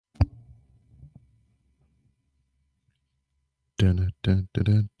dun, dun,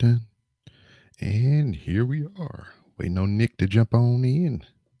 dun, dun. And here we are, waiting on Nick to jump on in.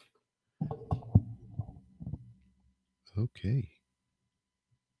 Okay.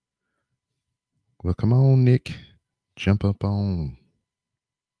 Well, come on, Nick. Jump up on.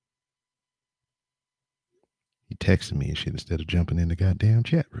 He texted me and shit instead of jumping in the goddamn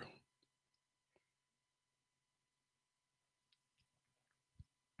chat room.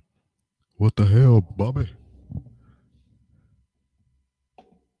 What the hell, Bobby?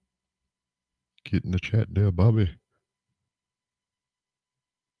 Get in the chat there, Bobby.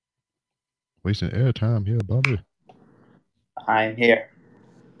 Wasting airtime here, Bobby. I'm here.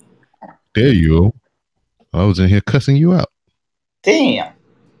 There you go. I was in here cussing you out. Damn.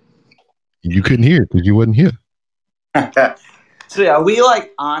 You couldn't hear it because you wasn't here. So are we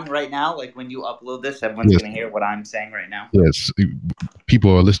like on right now? Like when you upload this, everyone's Yes. gonna hear what I'm saying right now. Yes.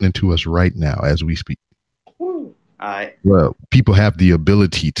 People are listening to us right now as we speak. Woo. All right. Well, people have the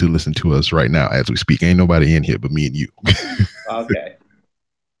ability to listen to us right now as we speak. Ain't nobody in here but me and you. Okay.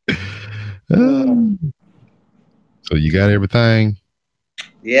 So you got everything?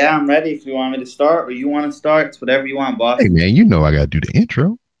 Yeah, I'm ready. If you want me to start or you want to start, it's whatever you want, boss. Hey man, you know I gotta do the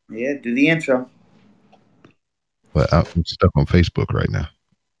intro. Yeah, do the intro. But I'm stuck on Facebook right now.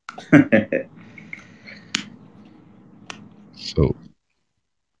 So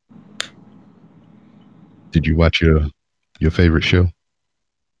did you watch your favorite show?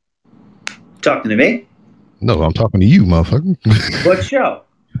 Talking to me? No, I'm talking to you, motherfucker. What show?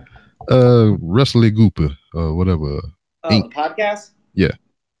 Wrestling Gooper, whatever. Oh, Inc. the podcast? Yeah.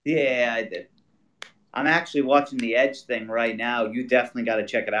 Yeah, I did. I'm actually watching the Edge thing right now. You definitely got to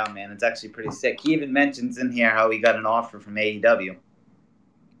check it out, man. It's actually pretty sick. He even mentions in here how he got an offer from AEW.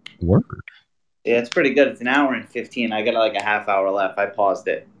 Word. Yeah, it's pretty good. It's an hour and 15. I got like a half hour left. I paused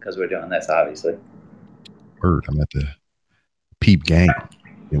it because we're doing this, obviously. Word. I'm at the peep game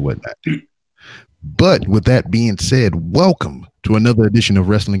and whatnot. But with that being said, welcome to another edition of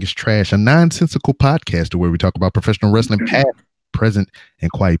Wrestling is Trash, a nonsensical podcast where we talk about professional wrestling past, present,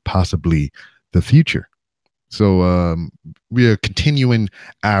 and quite possibly the future. So we are continuing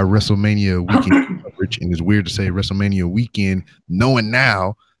our WrestleMania weekend coverage, and it's weird to say WrestleMania weekend, knowing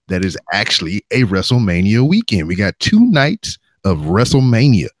now that is actually a WrestleMania weekend. We got 2 nights of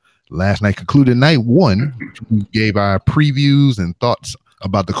WrestleMania. Last night concluded night 1, which we gave our previews and thoughts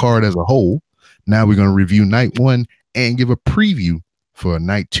about the card as a whole. Now we're going to review night 1 and give a preview for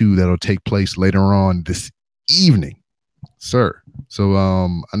night 2 that'll take place later on this evening, sir. So I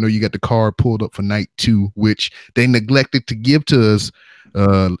know you got the card pulled up for night 2, which they neglected to give to us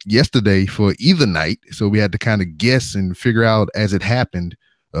yesterday for either night. So we had to kind of guess and figure out as it happened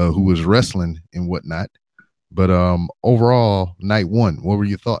who was wrestling and whatnot. But overall, night 1, what were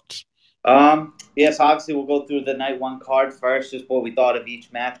your thoughts? Yes, obviously we'll go through the night 1 card first, just what we thought of each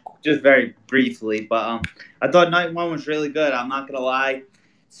match, just very briefly. But I thought night 1 was really good. I'm not gonna lie,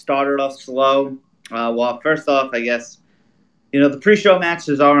 started off slow. Well, first off, I guess the pre-show match,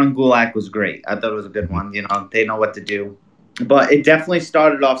 Cesaro and Gulak was great. I thought it was a good one. They know what to do, but it definitely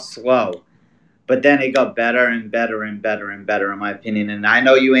started off slow. But then it got better and better and better and better, in my opinion. And I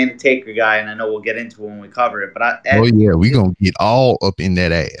know you ain't a Taker guy, and I know we'll get into it when we cover it. But we gonna get all up in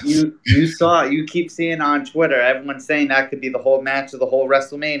that ass. You keep seeing on Twitter, everyone's saying that could be the whole match of the whole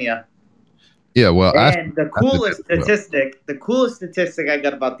WrestleMania. Yeah, well, the coolest statistic I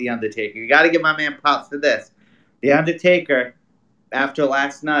got about the Undertaker. You got to give my man props for this. The Undertaker, after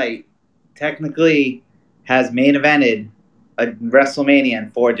last night, technically has main evented a WrestleMania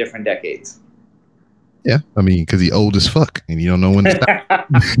in 4 different decades. Yeah, I mean, because he's old as fuck, and you don't know when to stop.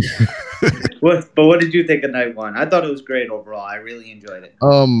 But what did you think of night 1? I thought it was great overall. I really enjoyed it.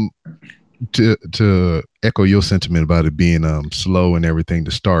 To echo your sentiment about it being slow and everything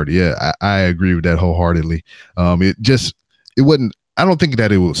to start, yeah, I agree with that wholeheartedly. It wasn't. I don't think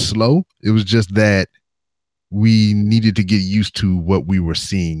that it was slow. It was just that we needed to get used to what we were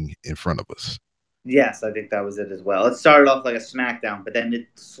seeing in front of us. Yes, I think that was it as well. It started off like a SmackDown, but then it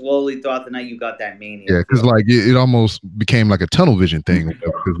slowly throughout the night you got that Mania. Yeah, because like it almost became like a tunnel vision thing.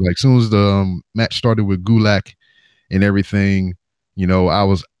 Because like as soon as the match started with Gulak and everything,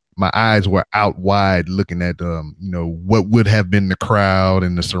 my eyes were out wide looking at what would have been the crowd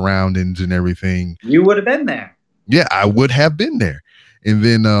and the surroundings and everything. You would have been there. Yeah, I would have been there. And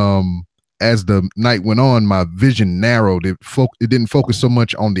then as the night went on, my vision narrowed. It didn't focus so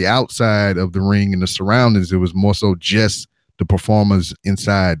much on the outside of the ring and the surroundings. It was more so just the performers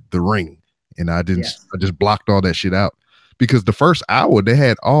inside the ring. And I just blocked all that shit out because the first hour they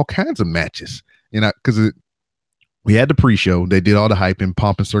had all kinds of matches. Because we had the pre-show, they did all the hype and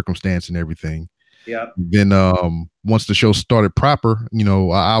pomp and circumstance and everything. Yep. Then once the show started proper, an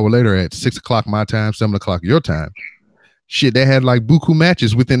hour later at 6 o'clock my time, 7 o'clock your time, shit, they had like buku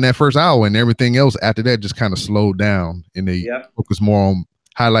matches within that first hour, and everything else after that just kind of slowed down, and they Yep. focused more on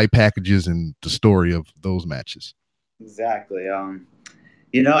highlight packages and the story of those matches. Exactly.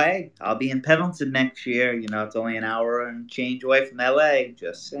 Hey, I'll be in Pendleton next year. It's only an hour and change away from LA.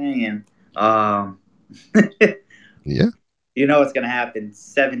 Just saying. Yeah. You know what's gonna happen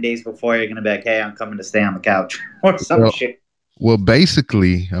 7 days before you're gonna be like, "Hey, I'm coming to stay on the couch" or some Well, shit. well,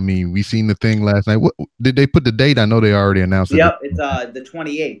 basically, I mean, we seen the thing last night. What did they put the date? I know they already announced it. Yep, it's the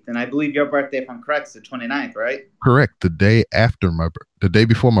 28th, and I believe your birthday, if I'm correct, is the 29th, right? Correct. The day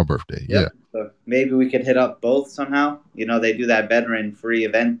before my birthday. Yep. Yeah. So maybe we could hit up both somehow. They do that veteran free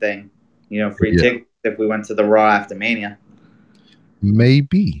event thing. Free Yeah. tickets if we went to the Raw after Mania.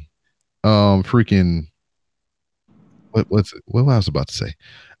 Maybe. Freaking. What's it? What was I about to say?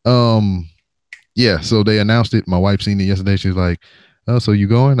 Yeah. So they announced it. My wife seen it yesterday. She was like, "Oh, so you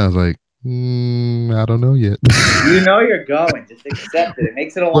going?" I was like, "I don't know yet." You're going. Just accept it. It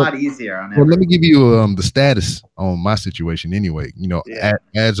makes it a Well, lot easier on well, let me everyone. give you the status on my situation anyway. Yeah.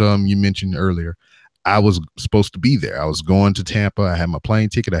 As you mentioned earlier, I was supposed to be there. I was going to Tampa. I had my plane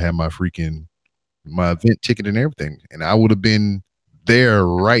ticket. I had my event ticket and everything, and I would have been there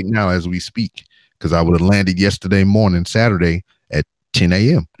right now as we speak because I would have landed yesterday morning, Saturday at 10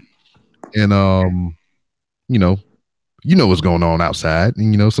 a.m. And you know, what's going on outside,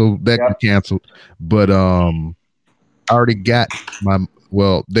 and so that got Yep. canceled. But I already got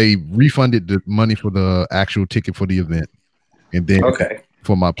they refunded the money for the actual ticket for the event. And then Okay.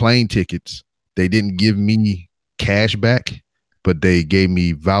 for my plane tickets, they didn't give me cash back, but they gave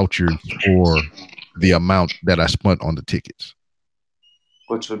me vouchers for the amount that I spent on the tickets.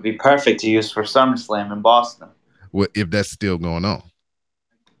 Which would be perfect to use for SummerSlam in Boston. Well, if that's still going on.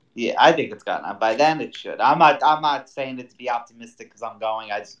 Yeah, I think it's gotten. By then, it should. I'm not. I'm not saying it to be optimistic because I'm going.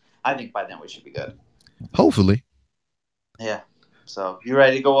 I think by then we should be good. Hopefully. Yeah. So you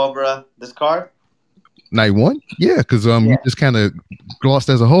ready to go over this card? Night one? Yeah, because you just kind of glossed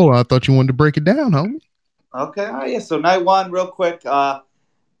as a whole. I thought you wanted to break it down, homie. Okay. All right. Yeah. So night one, real quick.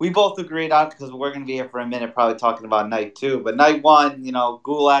 We both agreed on because we're going to be here for a minute, probably talking about night two. But night one,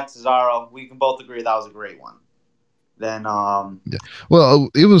 Gulak, Cesaro, we can both agree that was a great one. Then, yeah. Well,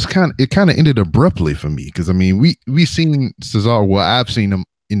 it kind of ended abruptly for me because I mean we seen Cesaro. Well, I've seen him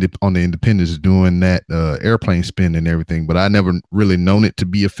on the Independence doing that airplane spin and everything, but I never really known it to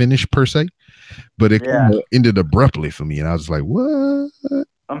be a finish per se. But it kind of ended abruptly for me, and I was like, "What?"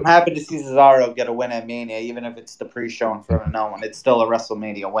 I'm happy to see Cesaro get a win at Mania, even if it's the pre-show in front of no one. It's still a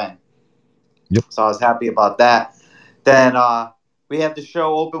WrestleMania win. Yep. So I was happy about that. Then we have the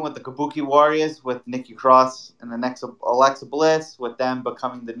show open with the Kabuki Warriors with Nikki Cross and the next Alexa Bliss, with them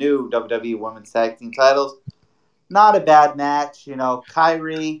becoming the new WWE Women's Tag Team titles. Not a bad match,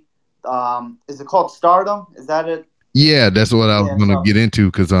 Kyrie, is it called Stardom? Is that it? Yeah, that's what I was gonna get into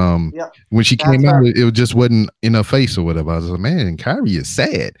because when she came out, it just wasn't in her face or whatever. I was like, man, Kyrie is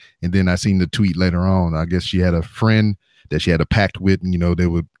sad. And then I seen the tweet later on. I guess she had a friend that she had a pact with, and they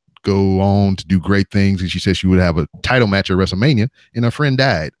would go on to do great things. And she said she would have a title match at WrestleMania, and her friend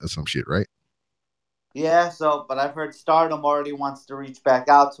died or some shit, right? Yeah. But I've heard Stardom already wants to reach back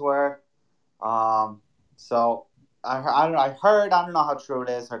out to her. So I don't know. I don't know how true it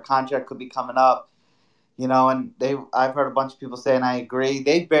is. Her contract could be coming up. And I've heard a bunch of people saying I agree.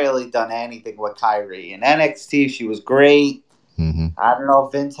 They've barely done anything with Kyrie. In NXT, she was great. Mm-hmm. I don't know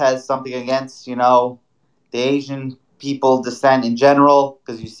if Vince has something against, the Asian people descent in general,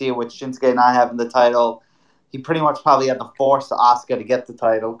 because you see it with Shinsuke not having the title. He pretty much probably had to force Asuka to get the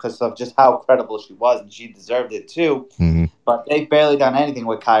title because of just how credible she was, and she deserved it too. Mm-hmm. But they've barely done anything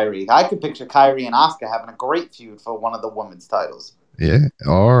with Kyrie. I could picture Kyrie and Asuka having a great feud for one of the women's titles. Yeah,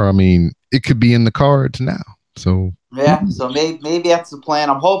 or I mean, it could be in the cards now. So yeah, so maybe that's the plan.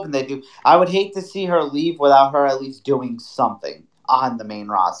 I'm hoping they do. I would hate to see her leave without her at least doing something on the main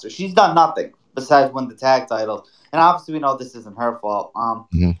roster. She's done nothing besides win the tag titles, and obviously we know this isn't her fault.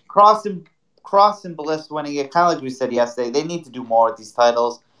 Cross and Bliss winning it, kind of like we said yesterday. They need to do more with these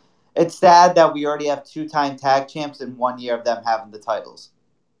titles. It's sad that we already have 2-time tag champs in 1 year of them having the titles.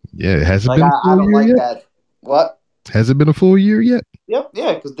 Yeah, has it been a full I don't year like yet? that. What? Has it been a full year yet? Yep,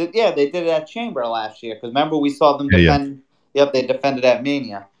 yeah, because they did it at Chamber last year. Because remember, we saw them defend. Yeah. Yep, they defended at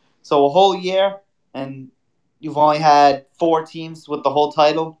Mania. So a whole year, and you've only had 4 teams with the whole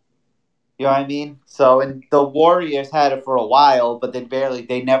title. You know what I mean? So, and the Warriors had it for a while, but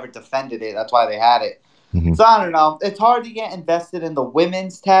they never defended it. That's why they had it. Mm-hmm. So I don't know. It's hard to get invested in the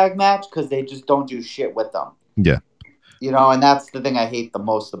women's tag match because they just don't do shit with them. Yeah. And that's the thing I hate the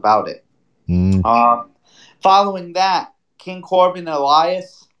most about it. Mm. Following that, King Corbin and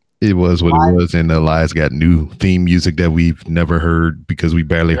Elias. It was what it was, and Elias got new theme music that we've never heard because we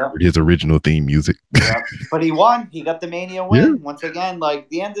barely heard his original theme music. Yeah, but he won. He got the Mania win. Yeah. Once again, like,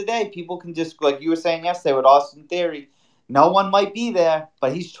 the end of the day, people can just, like you were saying yesterday with Austin Theory, no one might be there,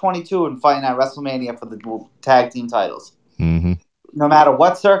 but he's 22 and fighting at WrestleMania for the tag team titles. Mm-hmm. No matter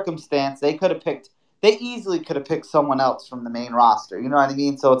what circumstance, they easily could have picked someone else from the main roster. You know what I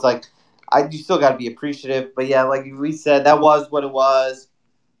mean? So it's like, you still got to be appreciative. But yeah, like we said, that was what it was.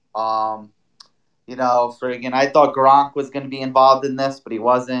 I thought Gronk was going to be involved in this, but he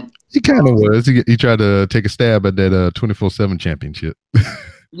wasn't. He kind of was. He tried to take a stab at that 24/7 championship.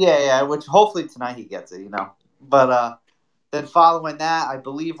 Yeah, which hopefully tonight he gets it, But then following that, I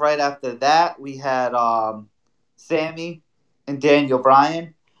believe right after that, we had Sammy and Daniel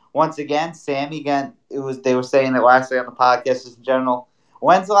Bryan. Once again, Sammy, they were saying it last night on the podcast just in general.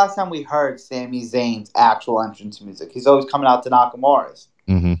 When's the last time we heard Sami Zayn's actual entrance music? He's always coming out to Nakamura's.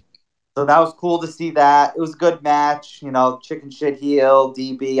 Mm-hmm. So that was cool to see that. It was a good match, chicken shit heel,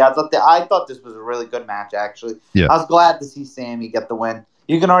 DB. I thought this was a really good match, actually. Yeah. I was glad to see Sammy get the win.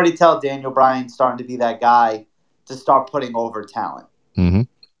 You can already tell Daniel Bryan's starting to be that guy to start putting over talent. Mm-hmm.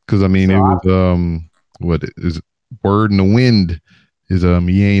 Because, it was, what is it? Word in the wind is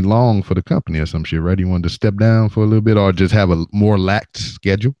he ain't long for the company or some shit, right? He wanted to step down for a little bit or just have a more lax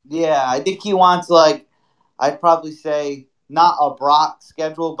schedule. Yeah, I think he wants, I'd probably say not a Brock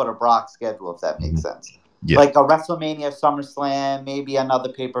schedule, but a Brock schedule, if that makes sense. Yeah. Like a WrestleMania, SummerSlam, maybe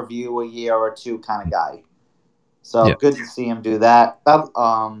another pay-per-view a year or two kind of guy. So good to see him do that.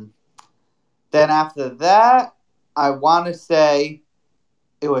 Then after that, I want to say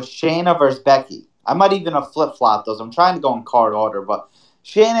it was Shayna versus Becky. I might even have flip-flopped those. I'm trying to go in card order, but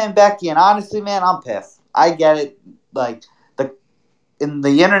Shayna and Becky, and honestly, man, I'm pissed. I get it. Like, the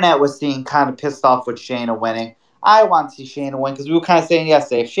internet was seeing kind of pissed off with Shayna winning. I want to see Shayna win because we were kind of saying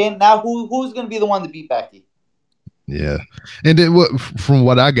yesterday, if Shayna, now who's going to be the one to beat Becky? Yeah. And then from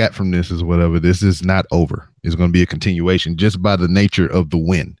what I got from this is whatever, this is not over. It's going to be a continuation just by the nature of the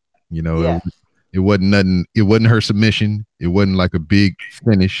win. It wasn't nothing. It wasn't her submission. It wasn't like a big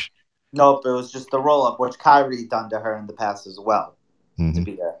finish. Nope, it was just the roll-up, which Kyrie done to her in the past as well, to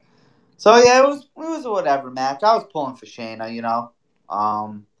be there. So, yeah, it was a whatever match. I was pulling for Shayna,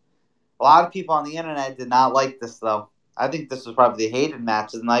 A lot of people on the internet did not like this, though. I think this was probably the hated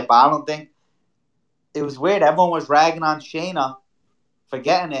match of the night, but I don't think it was weird. Everyone was ragging on Shayna for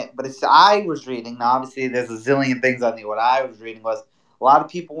getting it, but I was reading. Now, obviously, there's a zillion things on there. What I was reading was a lot of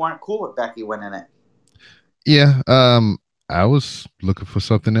people weren't cool with Becky winning it. Yeah, I was looking for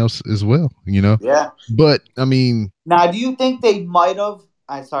something else as well, Yeah. But, now, do you think they might have –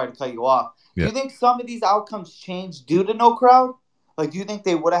 I'm sorry to cut you off. Yeah. Do you think some of these outcomes changed due to no crowd? Like, do you think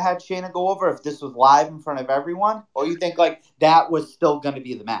they would have had Shayna go over if this was live in front of everyone? Or you think, that was still going to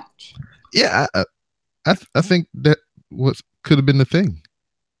be the match? Yeah, I think that could have been the thing,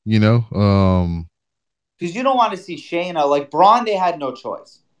 Because you don't want to see Shayna. Like, Braun, they had no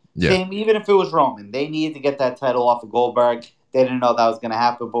choice. Yeah. Same, even if it was Roman. They needed to get that title off of Goldberg. They didn't know that was going to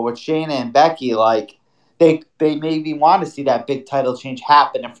happen. But with Shayna and Becky, they maybe want to see that big title change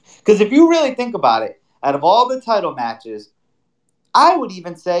happen. Because if you really think about it, out of all the title matches, I would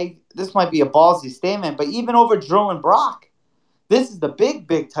even say, this might be a ballsy statement, but even over Drew and Brock, this is the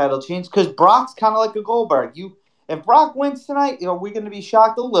big title change because Brock's kind of like a Goldberg. If Brock wins tonight, we're going to be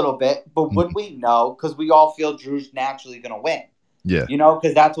shocked a little bit, but would we know? Because we all feel Drew's naturally going to win. Yeah.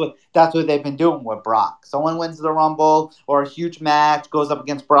 Because that's what they've been doing with Brock. Someone wins the Rumble or a huge match, goes up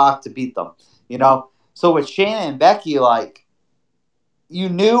against Brock to beat them. So with Shayna and Becky, we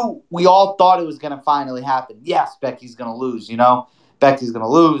all thought it was going to finally happen. Yes, Becky's going to lose, Becky's going to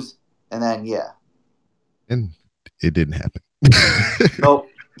lose, and then, yeah. And it didn't happen. Nope.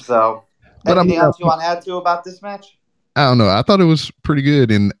 So, anything else you want to add to about this match? I don't know. I thought it was pretty good,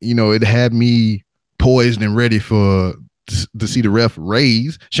 and, it had me poised and ready to see the ref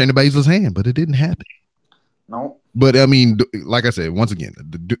raise Shayna Baszler's hand, but it didn't happen. No. But, like I said, once again,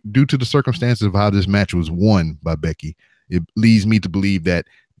 due to the circumstances of how this match was won by Becky, it leads me to believe that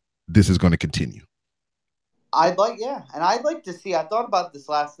this is going to continue. I'd like to see. I thought about this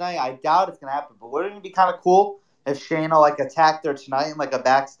last night. I doubt it's gonna happen, but wouldn't it be kind of cool if Shayna attacked her tonight in a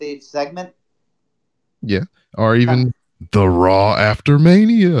backstage segment? Yeah, or even the Raw after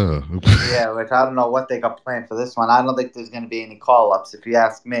Mania. Yeah, which I don't know what they got planned for this one. I don't think there's gonna be any call-ups, if you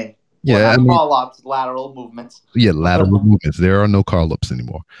ask me. Yeah, call-ups, lateral movements. Yeah, lateral movements. There are no call-ups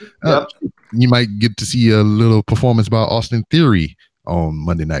anymore. Yep. You might get to see a little performance by Austin Theory on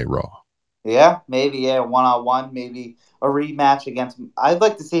Monday Night Raw. Yeah, maybe, yeah, 1-on-1, maybe a rematch against. I'd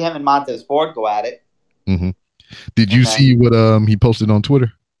like to see him and Montez Ford go at it. Mm-hmm. Did you And then, see what he posted on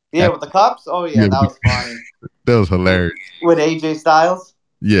Twitter? yeah, with the cups. Oh yeah, Yeah, that was funny. that was hilarious. With AJ Styles.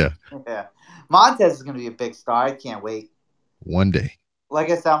 Yeah, Yeah, Montez is going to be a big star. I can't wait. one day. Like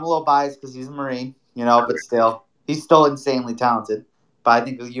I said, I'm a little biased because he's a Marine, but still, he's still insanely talented. But I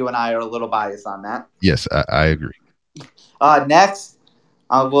think you and I are a little biased on that. Yes, I agree. Next,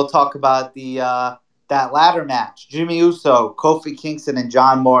 we'll talk about the that ladder match: Jimmy Uso, Kofi Kingston, and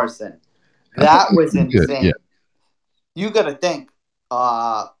John Morrison. I thought That it was was good. insane. Yeah, You got to think.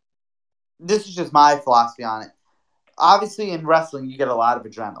 This is just my philosophy on it. Obviously, in wrestling, you get a lot of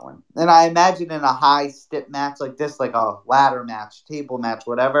adrenaline, and I imagine in a high stip match like this, like a ladder match, table match,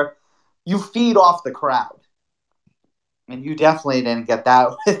 whatever, you feed off the crowd. And you definitely didn't get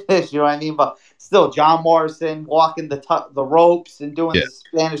that with this, you know what I mean? But still, John Morrison walking the ropes and doing yeah. the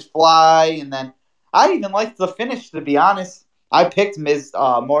Spanish fly, and then I even liked the finish. To be honest, I picked Ms.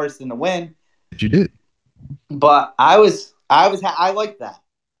 Morrison to win, You did. but I liked that.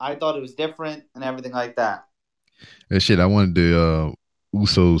 I thought it was different and everything like that. That shit. I wanted the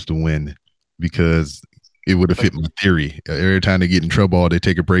Usos to win because it would have fit my theory. Every time they get in trouble, they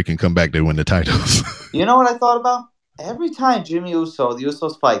take a break and come back. They win the titles. You know what I thought about? Every time Jimmy Uso, the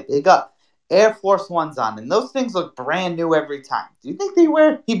Usos fight, they got Air Force Ones on, and those things look brand new every time. Do you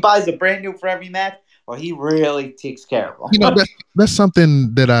think he buys a brand new for every match, or he really takes care of them? That's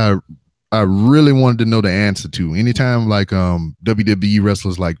something that I really wanted to know the answer to. Anytime like WWE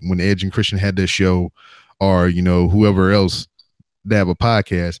wrestlers, like when Edge and Christian had their show, or whoever else, they have a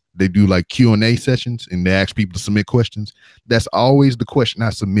podcast, they do like Q&A sessions and they ask people to submit questions. That's always the question I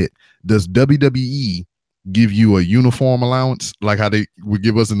submit. Does WWE give you a uniform allowance like how they would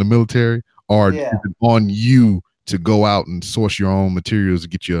give us in the military, or is it on you to go out and source your own materials to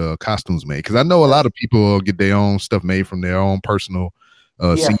get your costumes made? Because I know a lot of people get their own stuff made from their own personal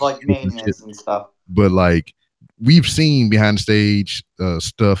like manias and stuff. but like we've seen behind the stage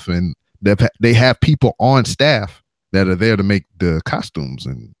stuff, and they have people on staff that are there to make the costumes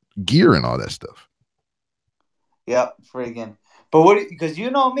and gear and all that stuff. Yep, friggin'. But because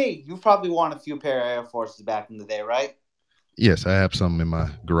you know me, you probably won a few pair of Air Forces back in the day, right? Yes, I have some in my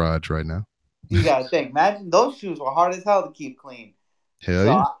garage right now. You gotta think. Imagine those shoes were hard as hell to keep clean. Hell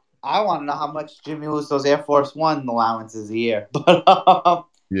yeah. I want to know how much Jimmy Uso's Air Force One allowance is a year. But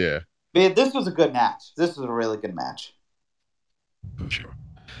yeah, this was a good match. This was a really good match. For sure.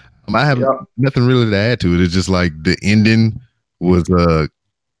 I have nothing really to add to it. It's just like the ending was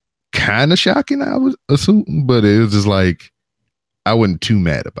kind of shocking, I would assume, but it was just like I wasn't too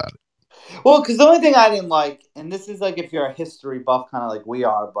mad about it. Well, because the only thing I didn't like, and this is like if you're a history buff, kind of like we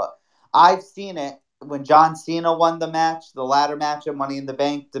are, but I've seen it when John Cena won the match, the ladder match at Money in the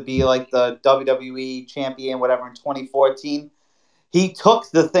Bank to be like the WWE champion, whatever, in 2014. He took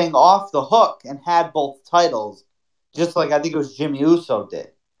the thing off the hook and had both titles, just like I think it was Jimmy Uso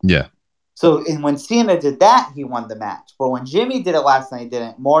did. Yeah. So, and when Cena did that, he won the match. But when Jimmy did it last night, he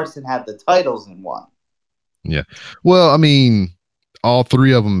didn't. Morrison had the titles and won. Yeah. Well, I mean, all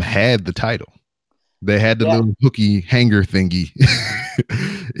three of them had the title. They had the little hooky hanger thingy.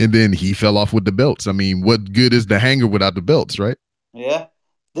 And then he fell off with the belts. I mean, what good is the hanger without the belts, right? Yeah.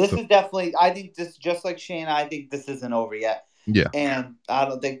 This is definitely, I think this, just like Shane, I think this isn't over yet. Yeah. And I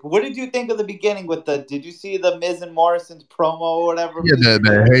don't think, what did you think of the beginning with did you see the Miz and Morrison's promo or whatever? Yeah,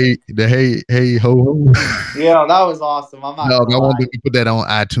 the hey ho ho. Yeah, that was awesome. I'm not I want to put that on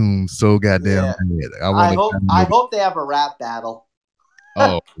iTunes so goddamn. Yeah. I hope they have a rap battle.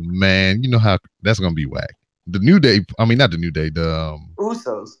 Oh man, you know how that's gonna be whack. The New Day, I mean not the New Day, the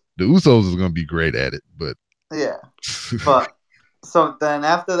Usos. The Usos is gonna be great at it, but yeah. But so then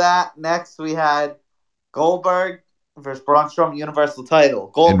after that, next we had Goldberg versus Braun Strowman Universal title.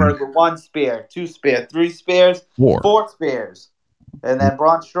 Goldberg with 1 spear, 2 spear, 3 spears, 4 spears. And then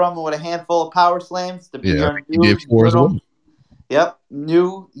Braun Strowman with a handful of power slams to be your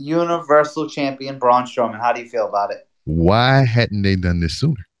new Universal Champion Braun Strowman. How do you feel about it? Why hadn't they done this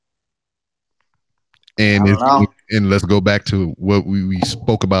sooner? And let's go back to what we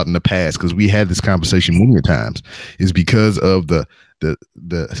spoke about in the past, because we had this conversation many times. Is because of the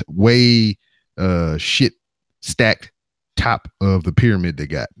way shit stacked top of the pyramid they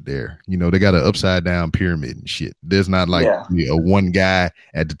got there. You know, they got an upside down pyramid and shit. There's not like a one guy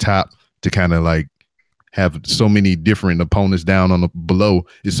at the top to kind of like have so many different opponents down on the below.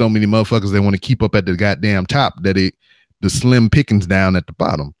 There's so many motherfuckers they want to keep up at the goddamn top that the slim pickings down at the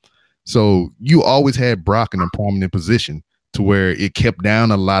bottom. So you always had Brock in a prominent position to where it kept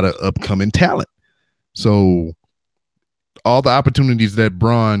down a lot of upcoming talent. So all the opportunities that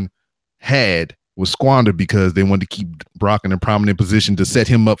Braun had was squandered because they wanted to keep Brock in a prominent position to set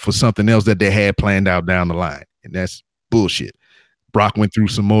him up for something else that they had planned out down the line. And that's bullshit. Brock went through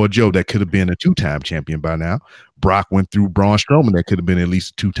Samoa Joe that could have been a 2-time champion by now. Brock went through Braun Strowman that could have been at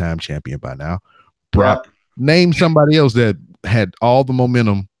least a 2-time champion by now. Brock, name somebody else that had all the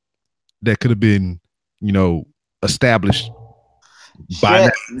momentum that could have been, established by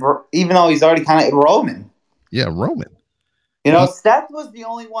now. Even though he's already kind of Roman. Yeah, Roman. Seth was the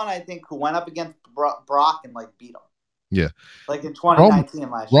only one I think who went up against Brock and beat him. Yeah. Like in 2019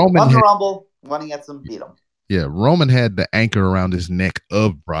 last year. Won the Rumble, won against him, beat him. Yeah, Roman had the anchor around his neck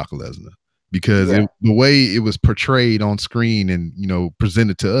of Brock Lesnar because the way it was portrayed on screen and,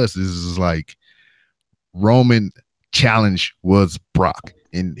 presented to us is like Roman challenge was Brock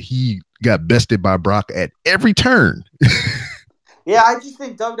and he got bested by Brock at every turn. Yeah, I just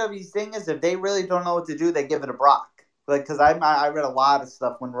think WWE's thing is if they really don't know what to do, they give it to Brock. Because I read a lot of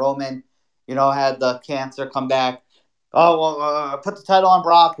stuff when Roman, had the cancer come back. Oh, well, put the title on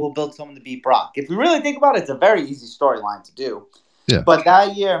Brock. We'll build someone to beat Brock. If we really think about it, it's a very easy storyline to do. Yeah. But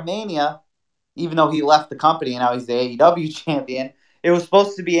that year, Mania, even though he left the company and now he's the AEW champion, it was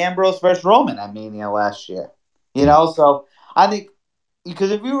supposed to be Ambrose versus Roman at Mania last year. So I think,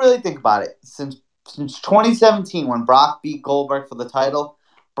 because if you really think about it, since 2017 when Brock beat Goldberg for the title,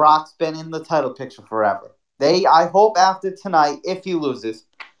 Brock's been in the title picture forever. I hope after tonight, if he loses,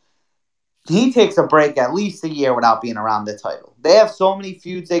 he takes a break at least a year without being around the title. They have so many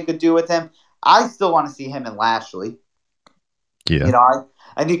feuds they could do with him. I still want to see him and Lashley. Yeah.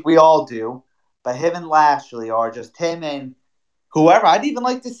 I think we all do. But him and Lashley, or just him and whoever, I'd even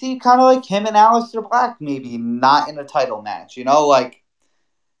like to see kind of like him and Aleister Black maybe not in a title match.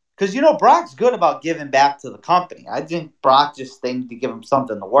 Because, Brock's good about giving back to the company. I think Brock they need to give him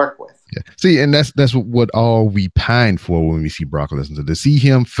something to work with. Yeah. See, and that's what all we pine for when we see Brock Lesnar, to see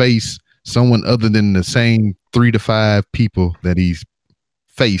him face someone other than the same 3 to 5 people that he's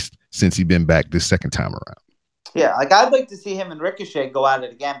faced since he's been back this second time around. Yeah, I'd like to see him and Ricochet go at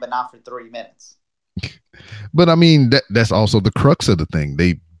it again, but not for 3 minutes. But I mean, that's also the crux of the thing.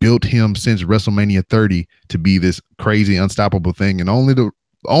 They built him since WrestleMania 30 to be this crazy, unstoppable thing, and only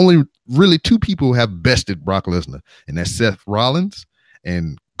really 2 people have bested Brock Lesnar, and that's Seth Rollins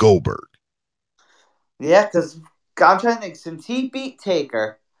and Goldberg. Yeah, because I'm trying to think. Since he beat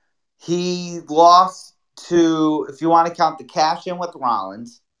Taker, he lost to, if you want to count the cash in with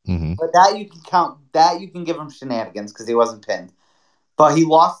Rollins, but that you can count, that you can give him shenanigans because he wasn't pinned. But he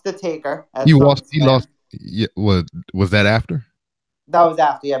lost to Taker. He lost. Yeah, was that after? That was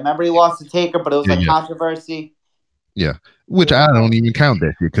after. Yeah, remember he lost to Taker, but it was controversy. Yeah, which I don't even count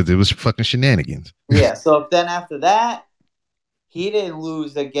that shit because it was fucking shenanigans. Yeah, so then after that, he didn't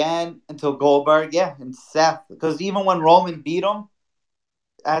lose again until Goldberg. Yeah, and Seth, because even when Roman beat him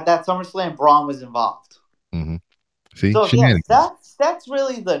at that SummerSlam, Braun was involved. Mm-hmm. See, so yeah, Seth's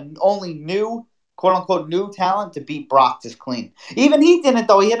really the only new, quote unquote, new talent to beat Brock just clean. Even he didn't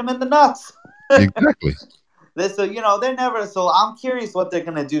though; he hit him in the nuts. Exactly. So they're never. So I'm curious what they're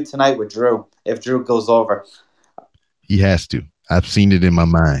gonna do tonight with Drew if Drew goes over. He has to. I've seen it in my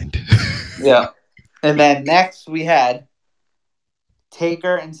mind. Yeah. And then next we had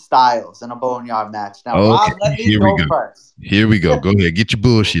Taker and Styles in a Boneyard match. Now, Rob, let me go first. Here we go. Go ahead. Get your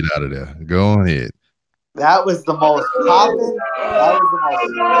bullshit out of there. Go ahead. That was the most popping.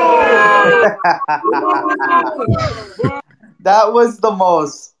 That was the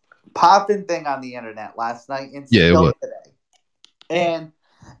most popping thing on the internet last night and still today. And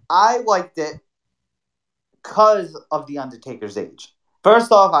I liked it because of The Undertaker's age.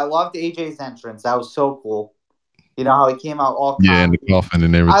 First off, I loved AJ's entrance. That was so cool. How he came out all calm. And the coffin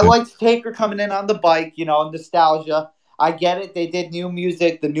and everything. I liked Taker coming in on the bike, nostalgia. I get it. They did new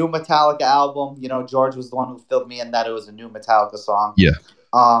music, the new Metallica album. George was the one who filled me in that it was a new Metallica song. Yeah.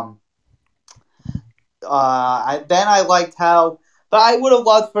 I liked how, but I would have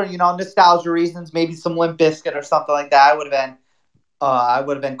loved for, nostalgia reasons, maybe some Limp Bizkit or something like that. I would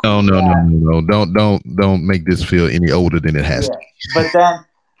have been cool. No. Don't make this feel any older than it has to. But then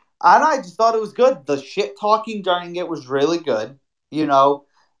I just thought it was good. The shit talking during it was really good.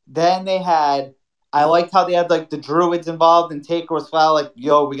 Then they had, I liked how they had the Druids involved and Taker was like,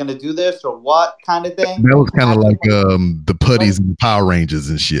 yo, we gonna do this or what kind of thing. That was kind of like the Putties and the Power Rangers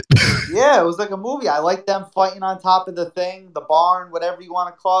and shit. Yeah, it was like a movie. I liked them fighting on top of the thing, the barn, whatever you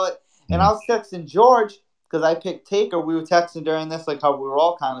want to call it. And I was texting George because I picked Taker. We were texting during this, how we were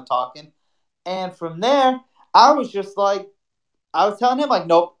all kind of talking. And from there, I was just I was telling him,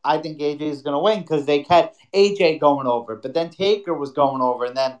 nope, I think AJ is going to win because they kept AJ going over. But then Taker was going over.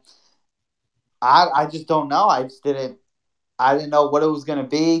 And then I just don't know. I didn't know what it was going to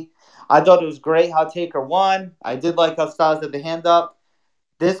be. I thought it was great how Taker won. I did like how Styles had the hand up.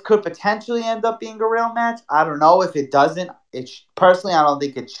 This could potentially end up being a real match. I don't know if it doesn't. Personally, I don't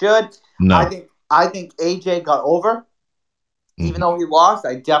think it should. No. I think AJ got over, even though he lost.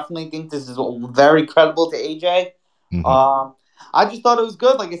 I definitely think this is very credible to AJ. I just thought it was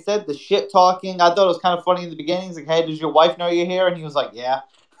good. Like I said, the shit talking. I thought it was kind of funny in the beginning. He's like, "Hey, does your wife know you're here?" And he was like, "Yeah."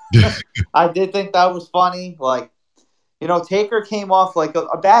 I did think that was funny. Like, Taker came off like a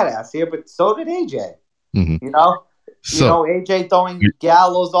badass here, but so did AJ. So, AJ throwing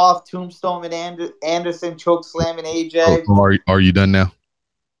Gallows off, Tombstone and Anderson choke slamming AJ. Are you done now?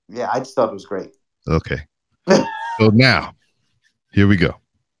 Yeah, I just thought it was great. Okay. So now, here we go.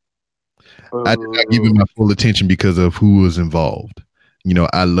 I did not give him my full attention because of who was involved.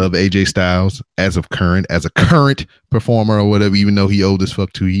 I love AJ Styles as a current performer or whatever, even though he old as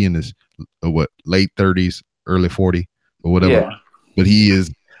fuck too. He in his late 30s, early 40 or whatever. Yeah. But he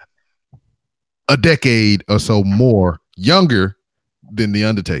is a decade or so more younger than The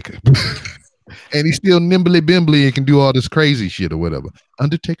Undertaker. And he's still nimbly bimbly and can do all this crazy shit or whatever.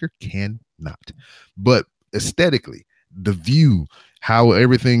 Undertaker cannot. But aesthetically, the view, how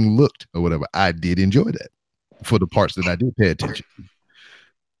everything looked or whatever, I did enjoy that for the parts that I did pay attention to.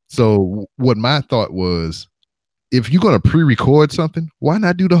 So what my thought was, if you're going to pre-record something, why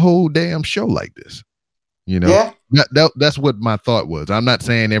not do the whole damn show like this? Yeah. That's what my thought was. I'm not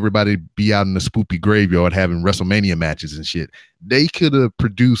saying everybody be out in the spoopy graveyard having WrestleMania matches and shit. They could have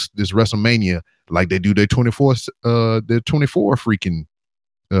produced this WrestleMania like they do their 24 freaking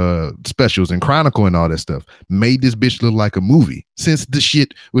specials and Chronicle and all that stuff. Made this bitch look like a movie since the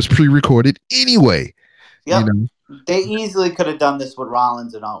shit was pre-recorded anyway. Yep. They easily could have done this with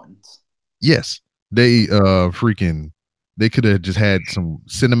Rollins and Owens. Yes. They they could have just had some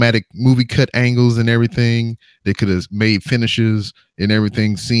cinematic movie cut angles and everything. They could have made finishes and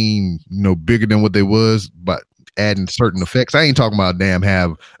everything seem, bigger than what they was, but adding certain effects. I ain't talking about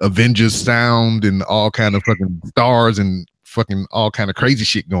have Avengers sound and all kind of fucking stars and fucking all kind of crazy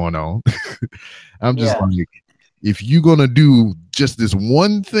shit going on. I'm just like, if you're gonna do just this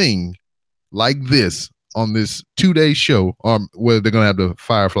one thing like this on this 2-day show, where they're gonna have the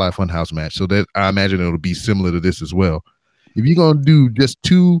Firefly Funhouse match, so that I imagine it'll be similar to this as well. If you're gonna do just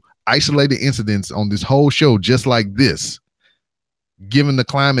 2 isolated incidents on this whole show just like this, given the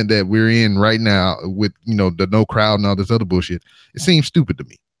climate that we're in right now with the no crowd and all this other bullshit, it seems stupid to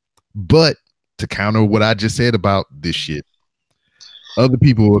me. But to counter what I just said about this shit, other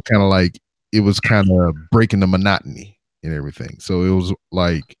people were kind of like, it was kind of breaking the monotony and everything. So it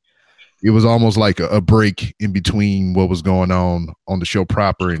was almost like a break in between what was going on the show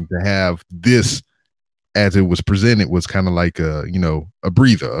proper, and to have this as it was presented was kind of like a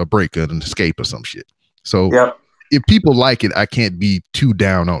breather, a break, an escape or some shit. So if people like it, I can't be too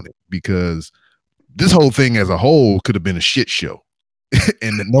down on it, because this whole thing as a whole could have been a shit show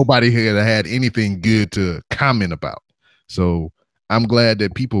and that nobody had anything good to comment about. So I'm glad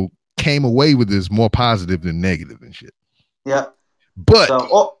that people came away with this more positive than negative and shit. Yeah. But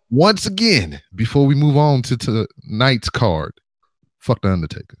once again, before we move on to tonight's card, fuck the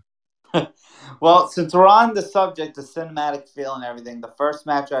Undertaker. Well, since we're on the subject of cinematic feel and everything, the first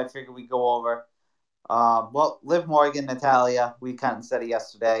match I figured we'd go over, Liv Morgan, Natalya, we kind of said it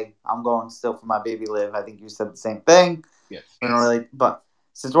yesterday. I'm going still for my baby Liv. I think you said the same thing. Yes. But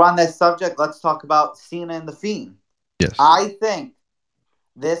since we're on that subject, let's talk about Cena and The Fiend. Yes. I think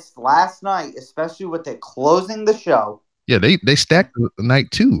this last night, especially with it closing the show. Yeah, they stacked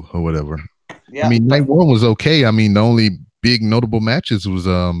night 2 or whatever. Yeah. I mean, night 1 was okay. I mean, the only big notable matches was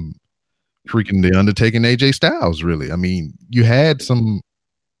freaking The Undertaker and AJ Styles, really. I mean, you had some,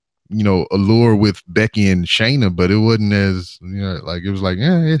 allure with Becky and Shayna, but it wasn't as, it was like,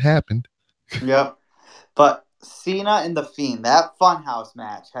 it happened. Yep. But Cena and The Fiend, that Funhouse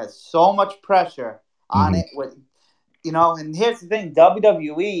match has so much pressure on it. With, and here's the thing,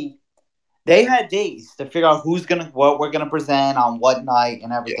 WWE, they had days to figure out what we're gonna present on what night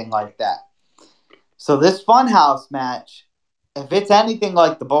and everything like that. So this Funhouse match, if it's anything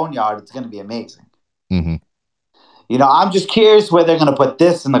like the Boneyard, it's gonna be amazing. Mm-hmm. I'm just curious where they're gonna put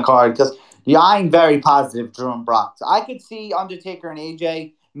this in the card, because I'm very positive Drew and Brock. So I could see Undertaker and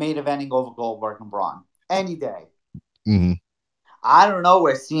AJ main eventing over Goldberg and Braun any day. Mm-hmm. I don't know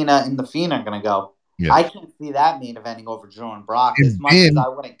where Cena and The Fiend are gonna go. Yeah. I can't see that main eventing over Drew and Brock as much as I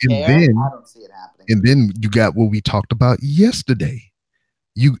wouldn't care. I don't see it happening. And then you got what we talked about yesterday.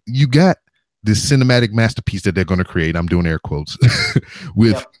 You got this cinematic masterpiece that they're going to create. I'm doing air quotes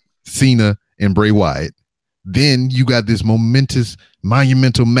with Cena and Bray Wyatt. Then you got this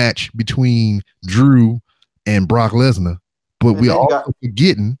monumental match between Drew and Brock Lesnar. But we're also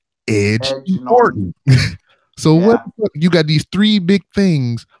forgetting Edge, Edge and and Orton. So Yeah. you got these three big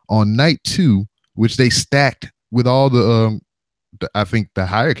things on night 2, which they stacked with all the I think the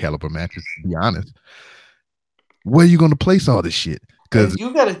higher caliber matches, to be honest. Where are you going to place all this shit? Because And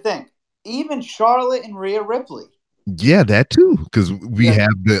you got to think, even Charlotte and Rhea Ripley. yeah, that too. Because we Yeah.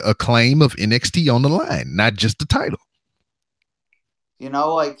 have the acclaim of NXT on the line, not just the title. You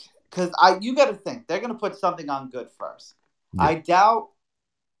know, like, because you got to think they're going to put something on good first. Yeah. I doubt.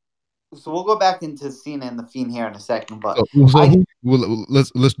 So we'll go back into Cena and the Fiend here in a second, but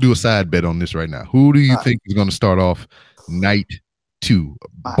let's do a side bet on this right now. Who do you think is going to start off night 2,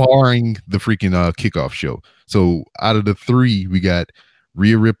 barring the freaking kickoff show? So out of the 3, we got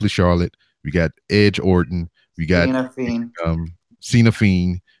Rhea Ripley, Charlotte, we got Edge, Orton, we got Cena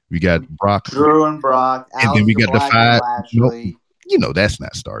Fiend, we got Brock, Drew and Brock, and then we got Black the 5. Lashley. No, that's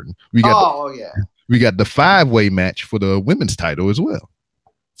not starting. We got we got the 5-way match for the women's title as well.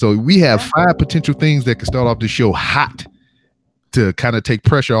 So we have 5 potential things that can start off the show hot to kind of take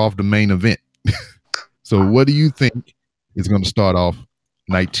pressure off the main event. So what do you think is going to start off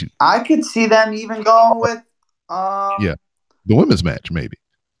night 2? I could see them even going with the women's match, maybe.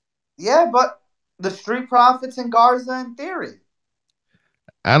 Yeah, but the Street Profits and Garza in theory.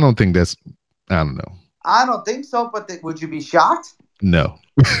 I don't think that's. I don't know. I don't think so, but would you be shocked? No.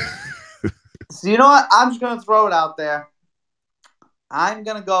 So you know what? I'm just gonna throw it out there. I'm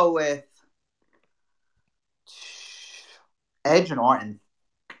gonna go with Edge and Orton.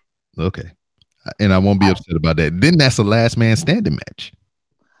 Okay, and I won't be upset about that. Then that's a last man standing match.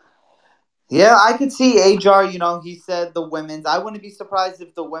 Yeah, I could see HR. You know, he said the women's. I wouldn't be surprised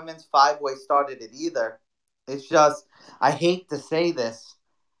if the women's 5-way started it either. It's just I hate to say this,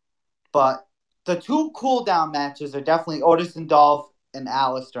 but the 2 cool down matches are definitely Otis and Dolph and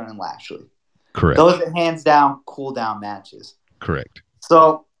Aleister and Lashley. Correct. Those are hands down cool down matches. Correct.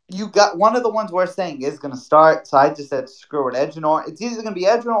 So you got one of the ones we're saying is going to start. So I just said screw it, Edge and Orton. It's either going to be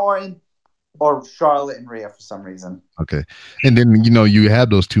Edge and Orton or Charlotte and Rhea for some reason. Okay, and then you have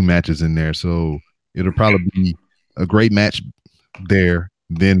those 2 matches in there, so it'll probably be a great match there.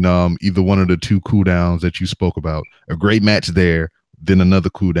 Then either one of the 2 cool downs that you spoke about, a great match there, then another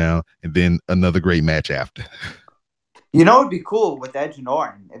cool down, and then another great match after. You know, it'd be cool with Edge and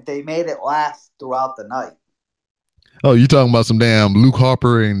Orton if they made it last throughout the night. Oh, you talking about some damn Luke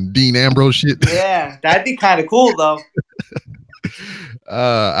Harper and Dean Ambrose shit? Yeah, that'd be kind of cool though.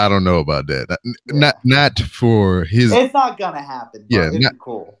 I don't know about that. Not for his. It's not gonna happen. But it'd be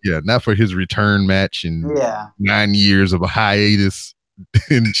cool. Yeah, not for his return match and 9 years of a hiatus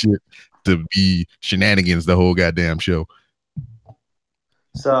and shit to be shenanigans the whole goddamn show.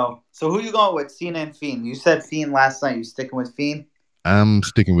 So who you going with? Cena and Fiend. You said Fiend last night. You sticking with Fiend? I'm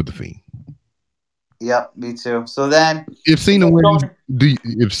sticking with the Fiend. Yep, me too. So then, if Cena wins,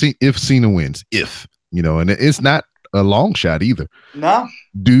 if Cena wins, and it's not a long shot either. No.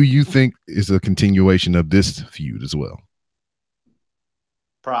 Do you think it's a continuation of this feud as well?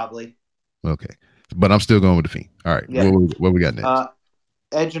 Probably. Okay, but I'm still going with the Fiend. All right, what we got next?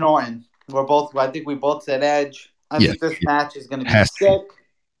 Edge and Orton. I think we both said Edge. I think this match is going to be sick.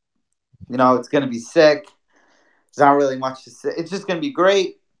 It's going to be sick. There's not really much to say. It's just going to be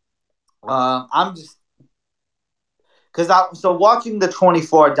great. I'm just so watching the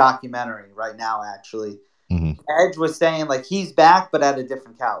 24 documentary right now. Actually, Edge was saying like he's back, but at a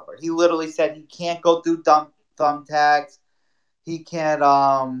different caliber. He literally said he can't go through thumbtacks. He can't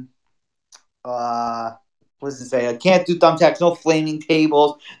what does it say? I can't do thumbtacks. No flaming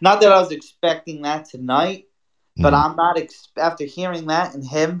tables. Not that I was expecting that tonight. But I'm not after hearing that and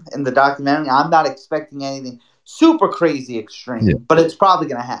him in the documentary. I'm not expecting anything super crazy extreme, but it's probably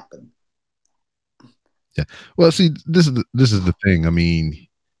going to happen. Yeah. Well, see, this is the thing. I mean,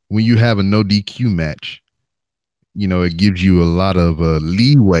 when you have a no DQ match, it gives you a lot of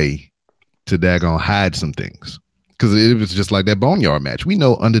leeway to daggone hide some things. Because it was just like that Boneyard match. We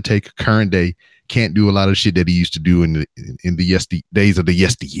know Undertaker current day can't do a lot of shit that he used to do in the days of the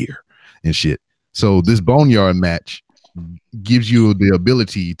yesteryear and shit. So this Boneyard match gives you the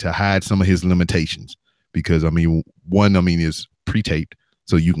ability to hide some of his limitations because, is pre-taped.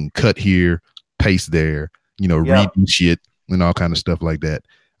 So you can cut here, paste there, read shit and all kind of stuff like that.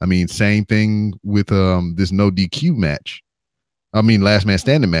 Same thing with this no DQ match. Last man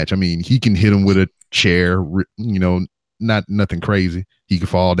standing match. He can hit him with a chair, not nothing crazy. He can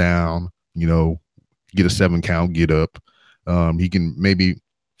fall down, get a 7 count, get up. He can maybe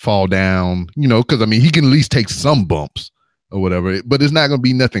fall down, because he can at least take some bumps or whatever, but it's not going to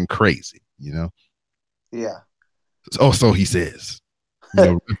be nothing crazy, Yeah. So he says,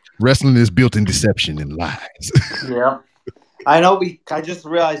 wrestling is built in deception and lies. Yeah. I just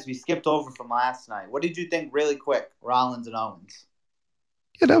realized we skipped over from last night. What did you think, really quick? Rollins and Owens.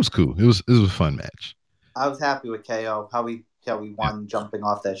 Yeah, that was cool. It was a fun match. I was happy with KO how we won jumping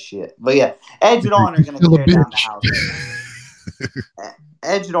off that shit. But yeah, Edge and Orton are He's gonna still a tear down the bitch. house.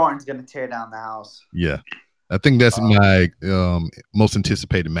 Edge and Orton's gonna tear down the house. Yeah, I think that's my most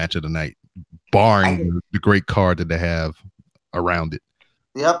anticipated match of the night, barring the great card that they have around it.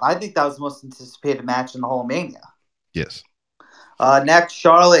 Yep, I think that was the most anticipated match in the whole Mania. Yes. Next,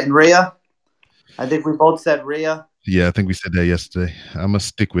 Charlotte and Rhea. I think we both said Rhea. Yeah, I think we said that yesterday. I'm gonna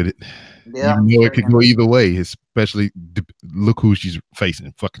stick with it. Yeah, even though it could go either way, especially look who she's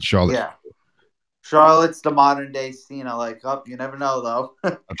facing, fucking Charlotte. Yeah, Charlotte's the modern day Cena. Like, you never know though.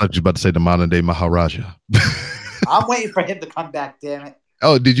 I thought you were about to say the modern day Maharaja. I'm waiting for him to come back. Damn it.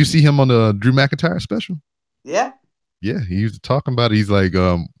 Oh, did you see him on the Drew McIntyre special? Yeah. Yeah, he was talking about it. He's like,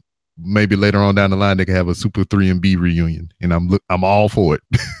 maybe later on down the line they can have a Super 3 and B reunion, and I'm all for it.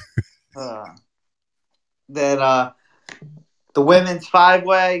 Then the women's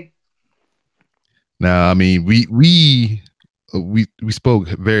 5-way. Now, I mean, we spoke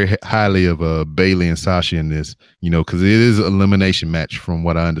very highly of Bayley and Sasha in this, because it is an elimination match from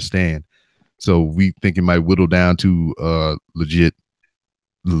what I understand. So we think it might whittle down to legit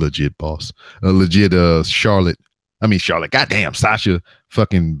boss, legit Charlotte. Goddamn, Sasha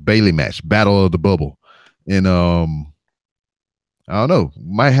fucking Bayley match, Battle of the Bubble, and I don't know,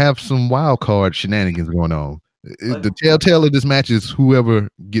 might have some wild card shenanigans going on. The telltale of this match is whoever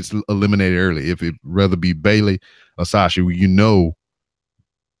gets eliminated early. If it rather be Bayley or Sasha, there's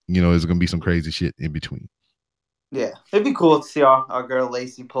gonna be some crazy shit in between. Yeah, it'd be cool to see our girl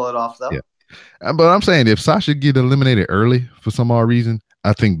Lacey pull it off though. Yeah, but I'm saying if Sasha get eliminated early for some odd reason,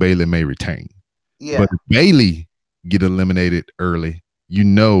 I think Bayley may retain. Yeah, but if Bayley get eliminated early,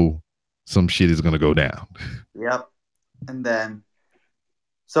 some shit is gonna go down. Yep, and then.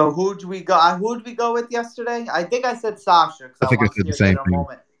 So who did we go with yesterday? I think I said Sasha because I think I said the same thing.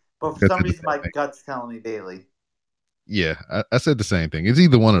 But for some reason, my gut's telling me Bayley. Yeah, I said the same thing. It's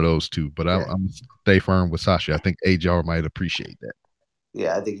either one of those two, but I'm stay firm with Sasha. I think AJR might appreciate that.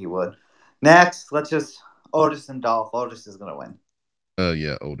 Yeah, I think he would. Next, Otis and Dolph. Otis is gonna win.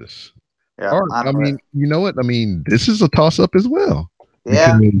 Yeah, Otis. Yeah, you know what? I mean, this is a toss up as well.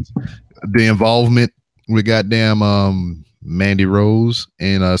 Yeah, the involvement with goddamn Mandy Rose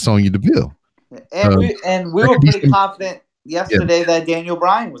and Sonya Deville. And we were pretty confident yesterday that Daniel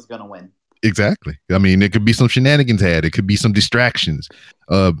Bryan was going to win. Exactly. I mean, it could be some shenanigans had. It could be some distractions.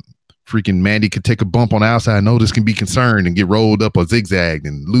 Freaking Mandy could take a bump on the outside. Otis can be concerned and get rolled up or zigzagged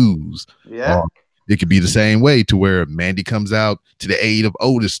and lose. Yeah. It could be the same way to where Mandy comes out to the aid of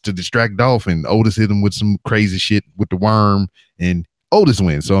Otis to distract Dolph, and Otis hit him with some crazy shit with the worm, and Otis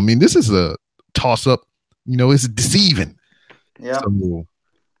wins. So, I mean, this is a toss-up. It's deceiving. Yeah. So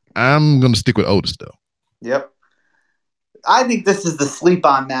I'm going to stick with Otis, though. Yep. I think this is the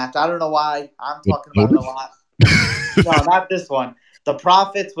sleep-on match. I don't know why. I'm talking about it a lot. No, not this one. The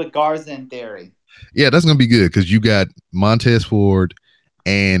Profits with Garza and Theory. Yeah, that's going to be good because you got Montez Ford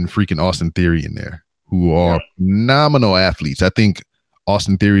and freaking Austin Theory in there, who are phenomenal athletes. I think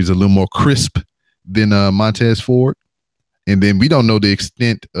Austin Theory is a little more crisp than Montez Ford. And then we don't know the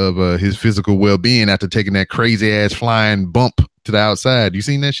extent of his physical well-being after taking that crazy-ass flying bump to the outside. You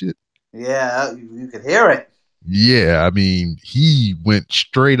seen that shit? Yeah, you could hear it. Yeah, I mean, he went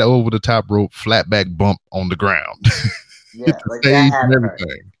straight over the top rope, flat back bump on the ground. Yeah, like that and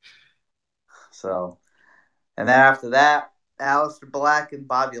everything. So, and then after that, Aleister Black and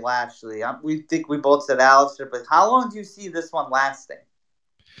Bobby Lashley. We think we both said Aleister, but how long do you see this one lasting?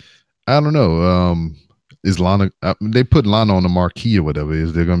 I don't know. Is Lana? They put Lana on the marquee or whatever.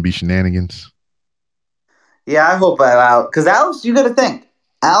 Is there going to be shenanigans? Yeah, I hope that out. Because Aleister, you got to think,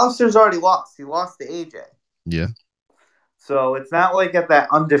 Aleister's already lost. He lost to AJ. Yeah. So it's not like at that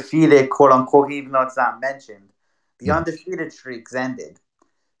undefeated, quote unquote, even though it's not mentioned, the undefeated streak's ended.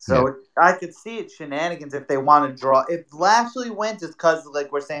 So I could see it shenanigans if they want to draw. If Lashley wins, it's because,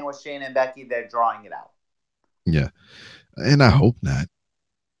 like we're saying with Shane and Becky, they're drawing it out. Yeah, and I hope not.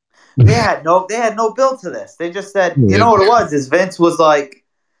 They had no build to this. They just said, you know what it was? Is Vince was like,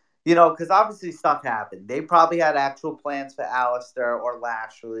 because obviously stuff happened. They probably had actual plans for Aleister or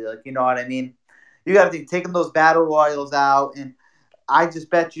Lashley. Like, you know what I mean? You got to think, taking those battle royals out, and I just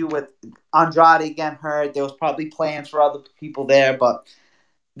bet you with Andrade getting hurt, there was probably plans for other people there, but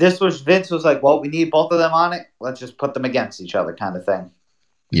Vince was like, well, we need both of them on it. Let's just put them against each other, kind of thing.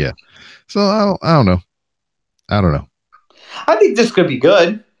 Yeah. So I don't know. I think this could be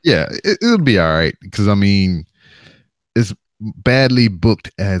good. Yeah, it'll be all right because I mean, as badly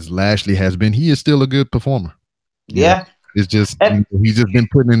booked as Lashley has been, he is still a good performer. Yeah. It's just And he's just been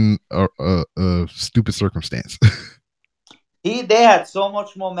put in a stupid circumstance. they had so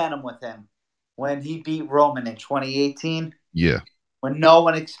much momentum with him when he beat Roman in 2018, Yeah. when no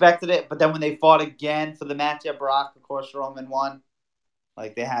one expected it. But then when they fought again for the match at Brock, of course, Roman won.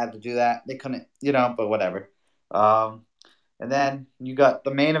 Like they had to do that. They couldn't, but whatever. And then you got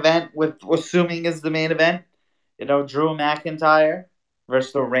the main event, with assuming is the main event. Drew McIntyre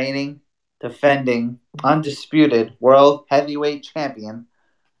versus the reigning, defending, undisputed world heavyweight champion,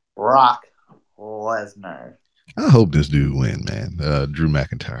 Brock Lesnar. I hope this dude win, man. Drew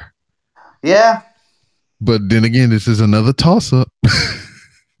McIntyre. Yeah. But then again, this is another toss up.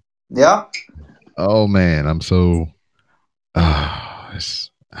 Yeah. Oh man, I'm so.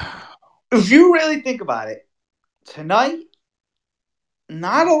 If you really think about it, tonight,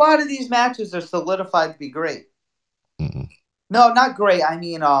 not a lot of these matches are solidified to be great. Mm-mm. No, not great. I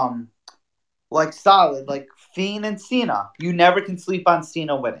mean, like solid, like Fiend and Cena. You never can sleep on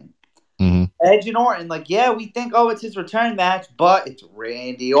Cena winning. Mm-hmm. Edge and Orton, like, yeah, we think, it's his return match, but it's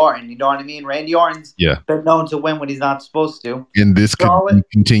Randy Orton. You know what I mean? Randy Orton's been known to win when he's not supposed to. And this could be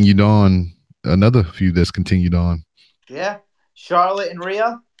continued on. Another few that's continued on. Yeah. Charlotte and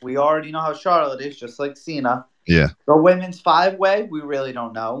Rhea, we already know how Charlotte is, just like Cena. Yeah. The women's 5-way, we really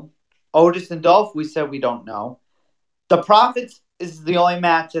don't know. Otis and Dolph, we said we don't know. The Profits is the only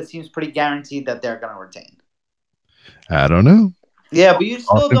match that seems pretty guaranteed that they're going to retain. I don't know. Yeah, but you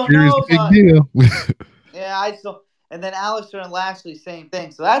still Austin don't Fury's know. A big deal. Yeah, I still. And then Aleister and Lashley, same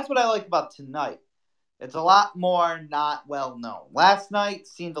thing. So that's what I like about tonight. It's a lot more not well known. Last night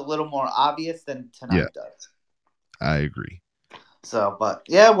seemed a little more obvious than tonight does. I agree. So, but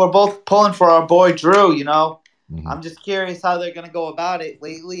yeah, we're both pulling for our boy Drew, Mm-hmm. I'm just curious how they're going to go about it.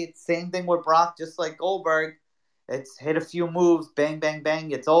 Lately, it's the same thing with Brock, just like Goldberg. It's hit a few moves, bang, bang,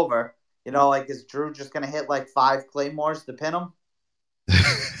 bang, it's over. Like, is Drew just going to hit like 5 Claymores to pin him?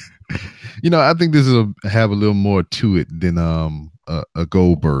 I think this will have a little more to it than a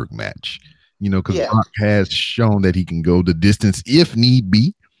Goldberg match. Because Brock has shown that he can go the distance if need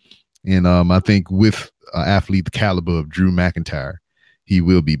be. And I think with an athlete the caliber of Drew McIntyre, he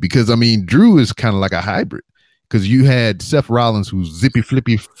will be. Because, Drew is kind of like a hybrid. Because you had Seth Rollins, who's zippy,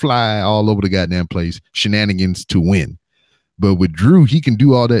 flippy, fly all over the goddamn place, shenanigans to win. But with Drew, he can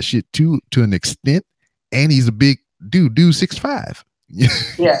do all that shit to an extent. And he's a big dude 6'5". Yeah,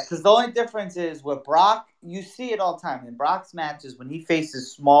 because the only difference is with Brock, you see it all the time. In Brock's matches, when he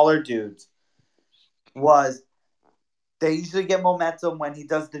faces smaller dudes, they usually get momentum when he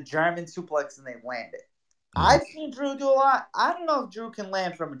does the German suplex and they land it. Mm-hmm. I've seen Drew do a lot. I don't know if Drew can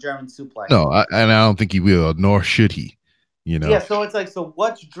land from a German suplex. No, and I don't think he will, nor should he. Yeah, so it's like, so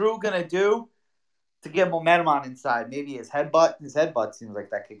what's Drew going to do to get momentum on inside? Maybe his headbutt. His headbutt seems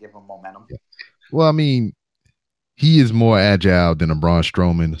like that could give him momentum. Yeah. Well, he is more agile than a Braun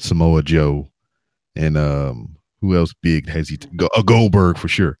Strowman, Samoa Joe, and who else big has he? A Goldberg for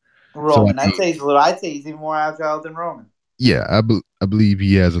sure. Roman. So, I'd say he's even more agile than Roman. Yeah, I believe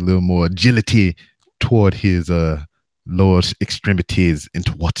he has a little more agility toward his lower extremities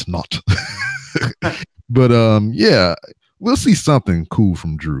into what's not. But yeah, we'll see something cool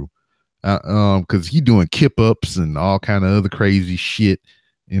from Drew. Because he's doing kip ups and all kind of other crazy shit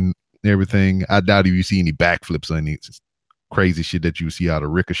and everything. I doubt if you see any backflips or any crazy shit that you see out of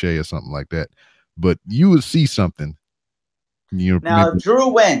Ricochet or something like that. But you would see something. Now, if Drew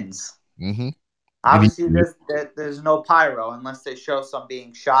wins, mm-hmm. Obviously there's no pyro unless they show some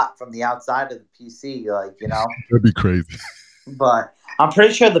being shot from the outside of the PC, That'd be crazy. But I'm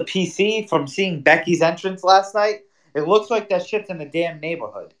pretty sure the PC, from seeing Becky's entrance last night, it looks like that shit's in the damn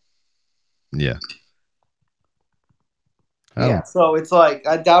neighborhood. Yeah. Yeah, so it's like,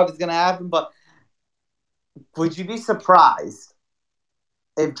 I doubt it's going to happen, but would you be surprised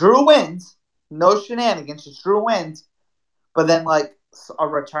if Drew wins, no shenanigans, just Drew wins, but then, a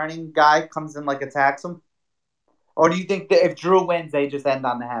returning guy comes in, attacks him? Or do you think that if Drew wins, they just end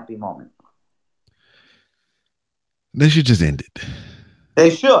on the happy moment? They should just end it. They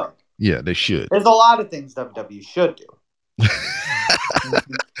should. Yeah, they should. There's a lot of things WWE should do.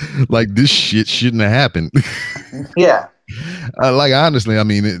 This shit shouldn't have happened. Yeah. Honestly,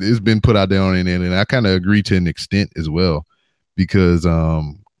 it's been put out there on the internet, and I kind of agree to an extent as well, because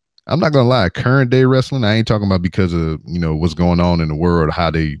I'm not gonna lie, current day wrestling, I ain't talking about because of what's going on in the world, how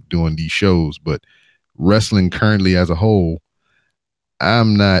they doing these shows, but wrestling currently as a whole,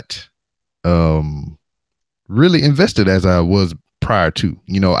 I'm not really invested as I was prior to.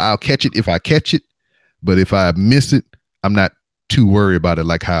 I'll catch it if I catch it, but if I miss it, I'm not too worried about it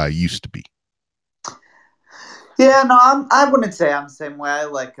like how I used to be. Yeah, no, I wouldn't say I'm the same way.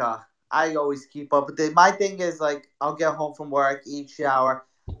 I always keep up with it. My thing is like I'll get home from work, eat, shower.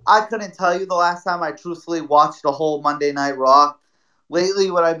 I couldn't tell you the last time I truthfully watched the whole Monday Night Raw.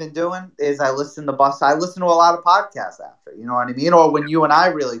 Lately, what I've been doing is I listen to a lot of podcasts after. You know what I mean? Or when you and I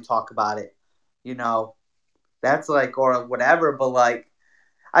really talk about it, you know, that's like or whatever. But like,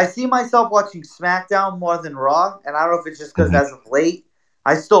 I see myself watching SmackDown more than Raw, and I don't know if it's just because Mhm. as of late,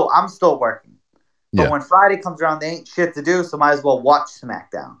 I'm still working. But Yeah. when Friday comes around, they ain't shit to do, so might as well watch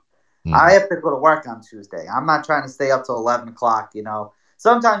SmackDown. I Mhm. have to go to work on Tuesday. I'm not trying to stay up till 11 o'clock.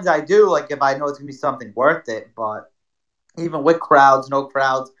 Sometimes I do, like if I know it's gonna be something worth it. But even with crowds, no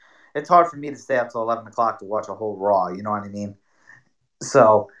crowds, it's hard for me to stay up till 11 o'clock to watch a whole Raw. You know what I mean?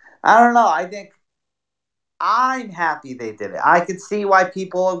 So I don't know. I think I'm happy they did it. I could see why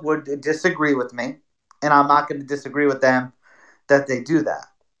people would disagree with me, and I'm not going to disagree with them that they do that.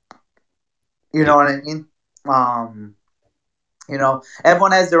 You Yeah. know what I mean?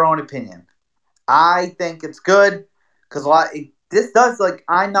 Everyone has their own opinion. I think it's good because this does like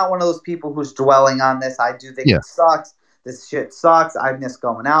I'm not one of those people who's dwelling on this. I do think Yeah. it sucks. This shit sucks. I miss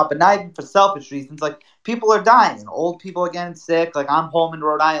going out, but not even for selfish reasons. Like people are dying, old people are getting sick. Like I'm home in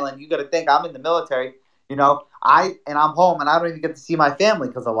Rhode Island. You got to think I'm in the military. I'm home and I don't even get to see my family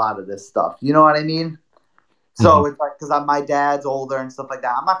because a lot of this stuff. You know what I mean? Mhm. So it's like because my dad's older and stuff like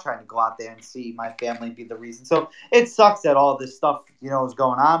that. I'm not trying to go out there and see my family be the reason. So it sucks that all this stuff is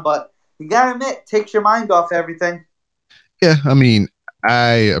going on, but you gotta admit, it takes your mind off everything. Yeah. I mean,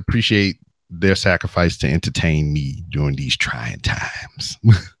 I appreciate their sacrifice to entertain me during these trying times.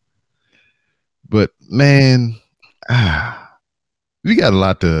 But man, we got a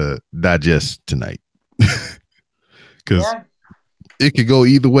lot to digest tonight because Yeah, it could go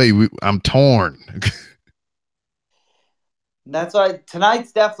either way. I'm torn. that's why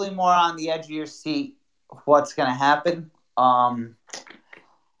tonight's definitely more on the edge of your seat. What's gonna happen? Now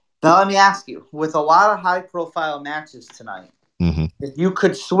let me ask you: with a lot of high-profile matches tonight, Hmm. if you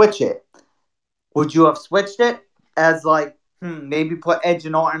could switch it, would you have switched it as like maybe put Edge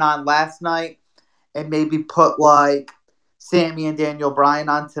and Orton on last night? And maybe put like Sammy and Daniel Bryan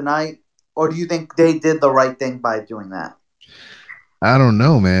on tonight? Or do you think they did the right thing by doing that? I don't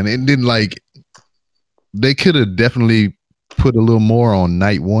know, man. It didn't like they could have definitely put a little more on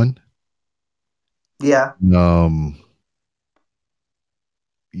night one. Yeah. Um,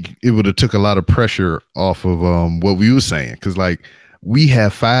 it would have took a lot of pressure off of what we were saying because like we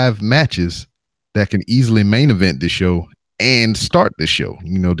have 5 matches that can easily main event this show and start the show.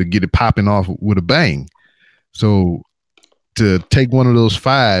 To get it popping off with a bang. So to take one of those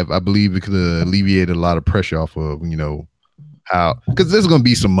 5, I believe it could have alleviated a lot of pressure off of how because there's gonna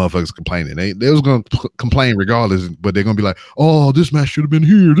be some motherfuckers complaining. They was gonna complain regardless, but they're gonna be like, "Oh, this match should have been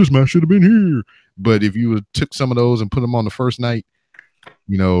here. This match should have been here." But if you took some of those and put them on the first night,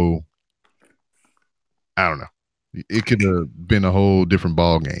 you know, I don't know. It could have been a whole different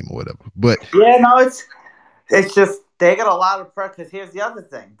ball game or whatever. But Yeah, no, it's just they got a lot of pressure. Because here's the other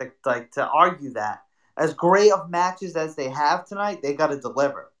thing, like to argue that as great of matches as they have tonight, they got to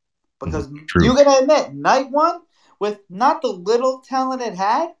deliver. Because true, you got to admit, night one with not the little talent it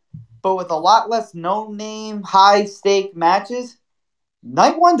had, but with a lot less no name, high stake matches,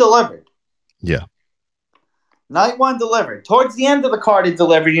 night one delivered. yeah, Night one delivered. Towards the end of the card, it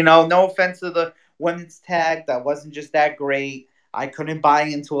delivered. No offense to the women's tag, that wasn't just that great. I couldn't buy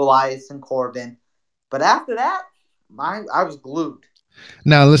into Elias and Corbin, but after that, I was glued.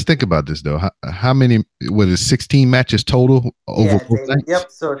 Now let's think about this though. How many? Was it 16 matches total over Yeah, both nights?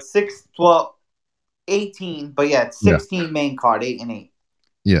 yep. So it's 18, but yeah, it's Yeah, 16 main card, 8 and 8.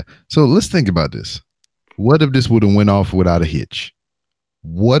 yeah. So let's think about this. What if this would have went off without a hitch?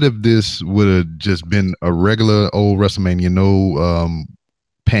 What if this would have just been a regular old WrestleMania, no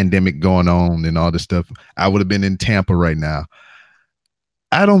pandemic going on and all this stuff? I would have been in Tampa right now.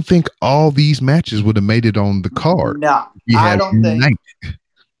 I don't think all these matches would have made it on the card. No, We I had don't one think. night.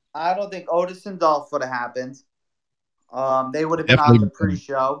 I don't think Otis and Dolph would have happened. They would have been on the Definitely,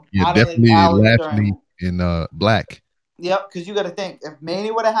 pre-show. yeah, I don't think definitely Alistair Lashley and in black. yep, because you got to think if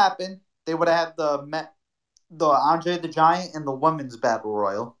Mania would have happened, they would have had the Andre the Giant and the Women's Battle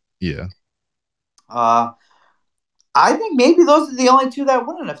Royal. Yeah. Uh, I think maybe those are the only two that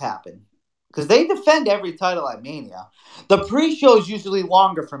wouldn't have happened because they defend every title at Mania. The pre-show is usually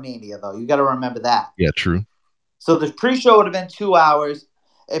longer for Mania, though. You got to remember that. Yeah, true. So the pre-show would have been 2 hours.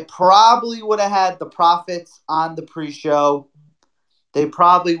 It probably would have had the Profits on the pre-show. They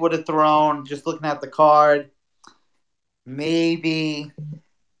probably would have thrown, just looking at the card, maybe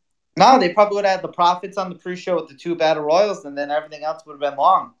No, they probably would have had the profits on the pre-show with the 2 battle royals, and then everything else would have been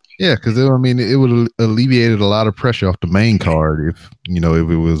long. Yeah, because I mean, it would have alleviated a lot of pressure off the main card if if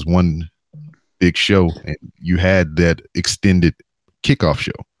it was one big show and you had that extended kickoff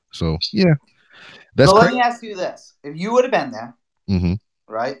show. So yeah, that's so let crazy. me ask you this: if you would have been there,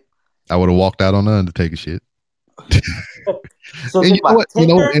 right? I would have walked out on the Undertaker shit. So think about it.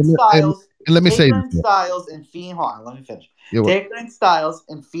 Taker and Styles. And let me say Taker and Styles and Fiend. Hold on, let me finish. Yeah, Taker and Styles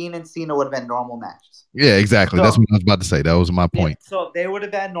and Fiend and Cena would have been normal matches. Yeah, exactly. So, that's what I was about to say. That was my point. Yeah, so they would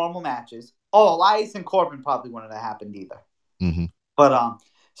have been normal matches. Oh, Elias and Corbin probably wouldn't have happened either. But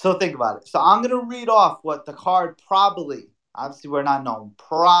so think about it. So I'm gonna read off what the card probably. Obviously, we're not known.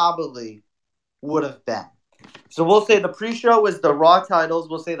 Probably would have been. So we'll say the pre-show is the Raw titles.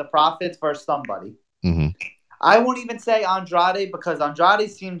 We'll say the Profits versus somebody. I won't even say Andrade because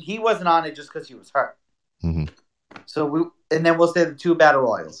Andrade seemed he wasn't on it just because he was hurt. So then we'll say the 2 battle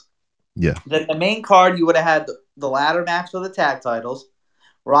royals. Yeah. Then the main card you would have had the ladder match for the tag titles,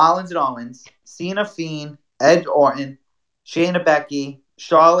 Rollins and Owens, Cena Fiend, Edge Orton, Shayna Becky,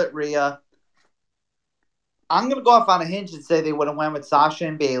 Charlotte Rhea. I'm gonna go off on a hinge and say they would have went with Sasha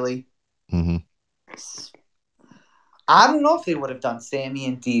and Bayley. I don't know if they would have done Sammy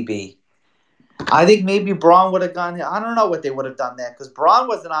and DB. I think maybe Braun would have gone. I don't know what they would have done there because Braun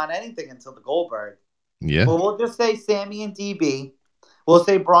wasn't on anything until the Goldberg. Yeah. But we'll just say Sammy and DB. We'll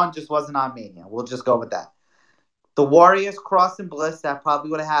say Braun just wasn't on Mania. We'll just go with that. The Warriors, Cross and Bliss, that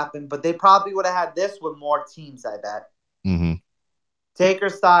probably would have happened, but they probably would have had this with more teams, I bet. Taker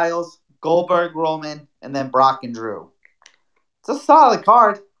Styles, Goldberg, Roman, and then Brock and Drew. It's a solid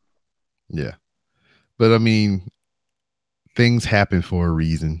card. Yeah. But I mean, things happen for a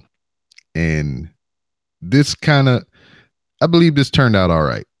reason. And this I believe this turned out all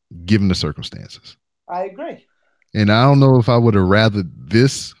right, given the circumstances. I agree. And I don't know if I would have rather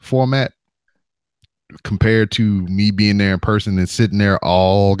this format compared to me being there in person and sitting there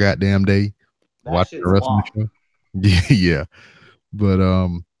all goddamn day watching the rest of the show. Yeah. But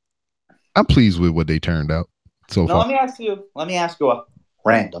I'm pleased with what they turned out so far. Let me ask you a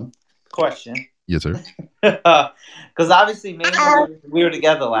random question. Yes, sir. Because obviously we were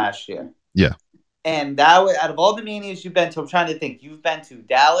together last year. Yeah. And that was, out of all the manias you've been to, I'm trying to think. You've been to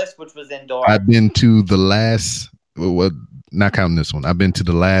Dallas, which was indoor. I've been to the last, not counting this one. I've been to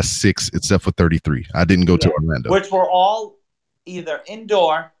the last 6 except for 33. I didn't go to Orlando. Which were all either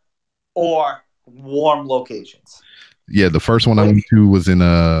indoor or warm locations. Yeah, the first one I went to was in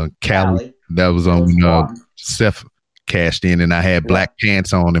Cali. That was on when Seth cashed in, and I had black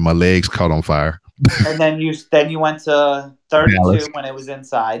pants on, and my legs caught on fire. And then you went to 32 Dallas. When it was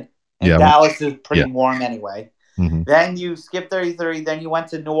inside. And Dallas is pretty warm anyway. Then you skipped 33. Then you went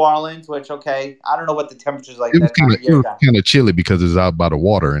to New Orleans, which, okay, I don't know what the temperature's like. It was kind of chilly because it's out by the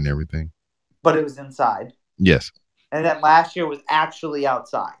water and everything. But it was inside. Yes. And then last year was actually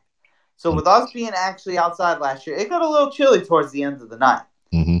outside. So with us being actually outside last year, it got a little chilly towards the end of the night.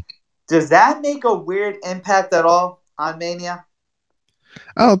 Does that make a weird impact at all on Mania?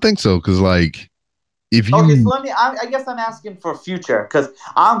 I don't think so, because if you... Okay, so I guess I'm asking for future, because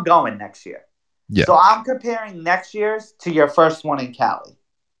I'm going next year. Yeah. So I'm comparing next year's to your first one in Cali.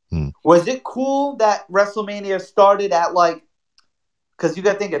 Was it cool that WrestleMania started at because you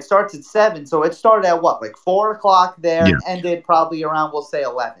got to think it starts at 7, so it started at what, 4 o'clock there and ended probably around, we'll say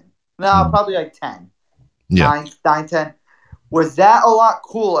 11. No, probably 10. Yeah. 9, 10. Was that a lot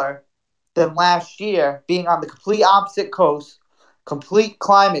cooler than last year, being on the complete opposite coast, complete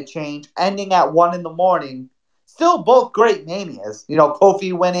climate change, ending at 1 in the morning? Still both great manias.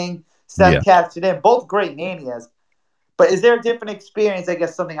 Kofi winning, Seth cashed it in. Both great manias. But is there a different experience, I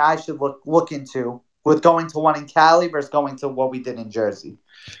guess, something I should look into with going to one in Cali versus going to what we did in Jersey?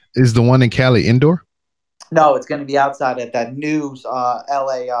 Is the one in Cali indoor? No, it's going to be outside at that new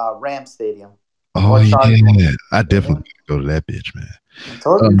LA Rams Stadium. Oh, yeah. I definitely go to that bitch, man. I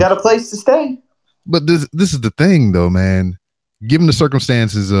told you, got a place to stay. But this is the thing, though, man. Given the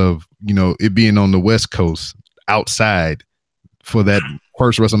circumstances of, it being on the West Coast outside for that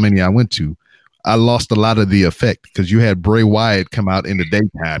first WrestleMania I went to, I lost a lot of the effect because you had Bray Wyatt come out in the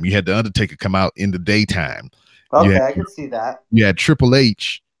daytime. You had The Undertaker come out in the daytime. Okay, I can see that. You had Triple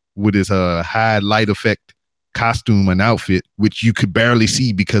H with his high light effect costume and outfit, which you could barely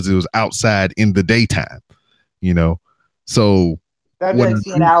see because it was outside in the daytime, So I've been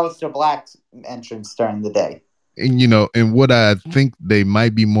seeing Aleister Black's entrance during the day. And and what I think they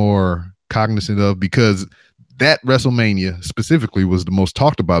might be more cognizant of, because that WrestleMania specifically was the most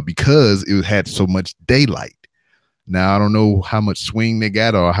talked about because it had so much daylight. Now I don't know how much swing they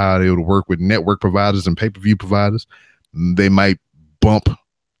got or how they would work with network providers and pay-per-view providers. They might bump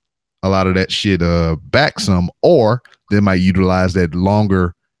a lot of that shit back some, or they might utilize that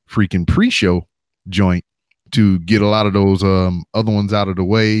longer freaking pre-show joint to get a lot of those other ones out of the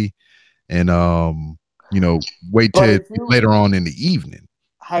way, and wait till later on in the evening.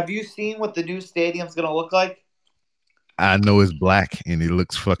 Have you seen what the new stadium's gonna look like? I know it's black and it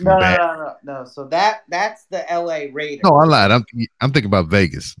looks fucking bad. No. So that's the LA Raiders. No, I lied. I'm thinking about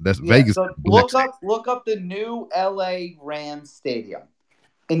Vegas. That's Vegas. So look up the new LA Rams stadium,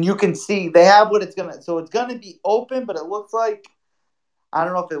 and you can see they have what it's gonna. So it's gonna be open, but it looks like, I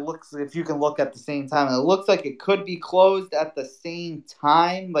don't know if you can look at the same time. It looks like it could be closed at the same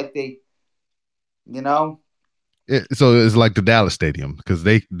time, like they, So it's like the Dallas Stadium because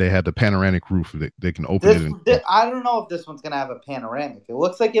they had the panoramic roof that they can open it. I don't know if this one's gonna have a panoramic. It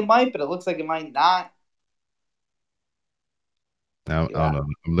looks like it might, but it looks like it might not. I don't know.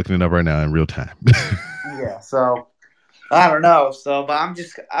 I'm looking it up right now in real time. Yeah, so I don't know. So, but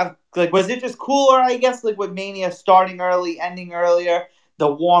I'm like, was it just cooler? I guess like with Mania starting early, ending earlier,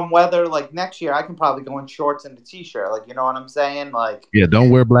 the warm weather. Like next year, I can probably go in shorts and a t-shirt. Like, you know what I'm saying? Like, yeah,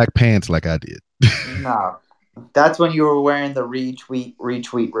 don't wear black pants like I did. No. That's when you were wearing the retweet,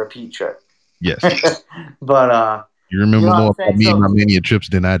 repeat shirt. Yes. But you remember more about me and my Mania trips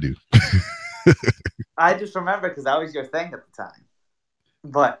than I do. I just remember because that was your thing at the time.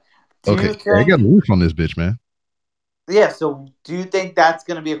 But okay, I got a roof on this bitch, man. Yeah, so do you think that's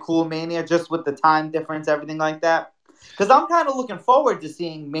going to be a cool Mania just with the time difference, everything like that? Because I'm kind of looking forward to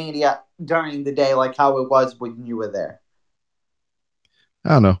seeing Mania during the day like how it was when you were there.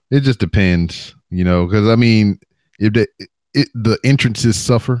 I don't know. It just depends, because I mean, if the entrances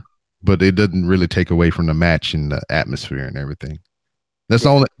suffer, but it doesn't really take away from the match and the atmosphere and everything. That's the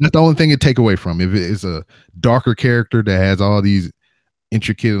only thing it take away from. If it's a darker character that has all these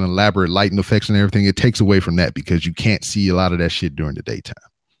intricate and elaborate lighting effects and everything, it takes away from that because you can't see a lot of that shit during the daytime.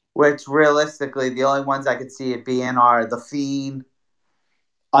 Which realistically, the only ones I could see it being are The Fiend,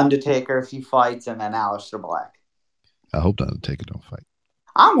 Undertaker if he fights, and then Aleister Black. I hope the Undertaker don't fight.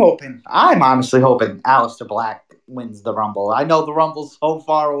 I'm honestly hoping Aleister Black wins the Rumble. I know the Rumble's so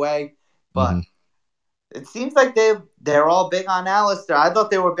far away, but it seems like they're all big on Aleister. I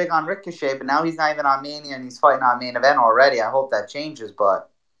thought they were big on Ricochet, but now he's not even on Mania and he's fighting on Main Event already. I hope that changes, but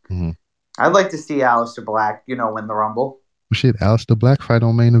I'd like to see Aleister Black, win the Rumble. Well, shit, Aleister Black fight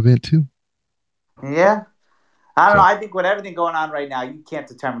on Main Event too. Yeah. I don't know. I think with everything going on right now, you can't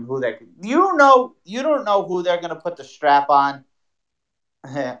determine who they're. You don't know who they're going to put the strap on.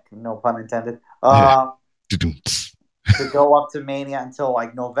 No pun intended. To go up to Mania until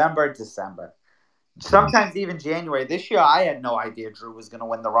like November, December. Sometimes even January. This year, I had no idea Drew was going to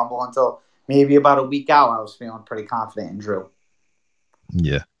win the Rumble until maybe about a week out. I was feeling pretty confident in Drew.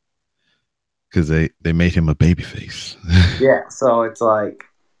 Yeah. Because they made him a babyface. Yeah, so it's like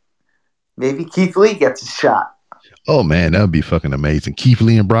maybe Keith Lee gets a shot. Oh, man, that would be fucking amazing. Keith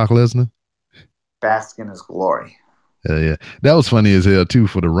Lee and Brock Lesnar? Bask in his glory. Yeah. That was funny as hell, too,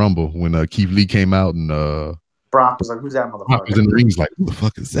 for the Rumble when Keith Lee came out and Brock was like, who's that motherfucker? Brock was in the ring. He's like, who the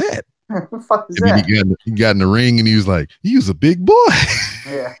fuck is that? Who the fuck is that? He got in the ring and he was like, he was a big boy.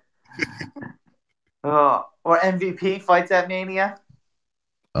 Yeah. Or MVP fights at Mania.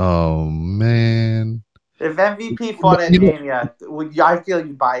 Oh, man. If MVP fought at Mania, I feel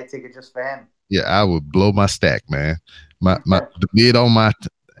you'd buy a ticket just for him. Yeah, I would blow my stack, man. The lid on my...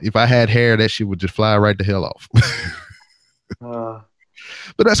 If I had hair, that shit would just fly right the hell off. But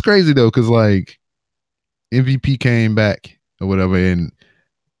that's crazy, though, because, like, MVP came back or whatever, and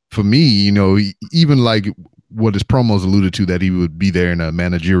for me, even like what his promos alluded to, that he would be there in a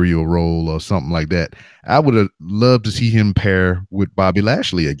managerial role or something like that, I would have loved to see him pair with Bobby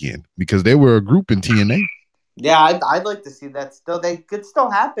Lashley again because they were a group in TNA. Yeah, I'd like to see that still. They could still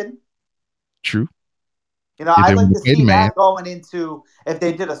happen. True. I'd like to see that going into, if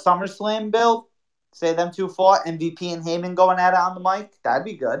they did a SummerSlam build, say them two fought, MVP and Heyman going at it on the mic, that'd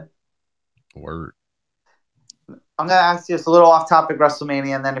be good. Word. I'm going to ask you, it's a little off-topic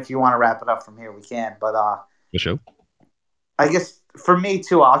WrestleMania, and then if you want to wrap it up from here, we can. But for sure. I guess for me,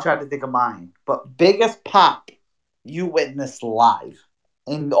 too, I'll try to think of mine. But biggest pop you witnessed live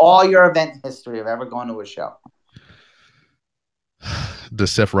in all your event history of ever going to a show? The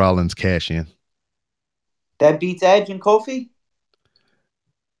Seth Rollins cash-in. That beats Edge and Kofi?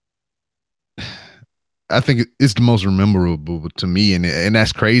 I think it's the most memorable to me, and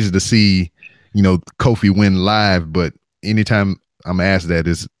that's crazy to see, Kofi win live, but anytime I'm asked that,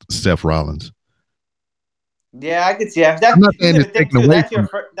 it's Seth Rollins. Yeah, I could see that. I'm not saying it's taken away from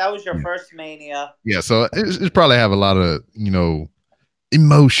that was your first Mania. Yeah, so it's probably have a lot of,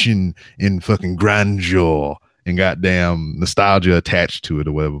 emotion and fucking grandeur and goddamn nostalgia attached to it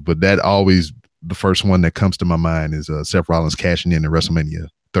or whatever. But that always the first one that comes to my mind is Seth Rollins cashing in at WrestleMania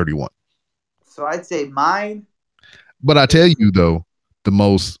 31. So I'd say mine. But I tell you though, the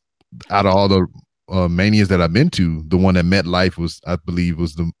most out of all the manias that I've been to, the one at MetLife was, I believe,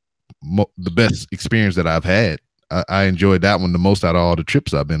 was the best experience that I've had. I enjoyed that one the most out of all the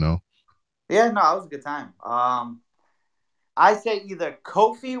trips I've been on. Yeah, no, it was a good time. I say either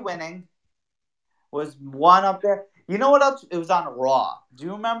Kofi winning was one up there. You know what else? It was on Raw. Do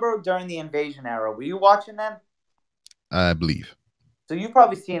you remember during the Invasion era? Were you watching them? I believe. So you've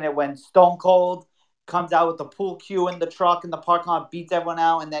probably seen it when Stone Cold comes out with the pool cue in the truck in the parking lot, beats everyone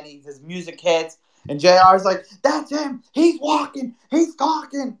out, and then his music hits, and JR's like, "That's him. He's walking. He's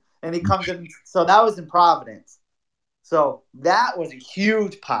talking," and he comes in. So that was in Providence. So that was a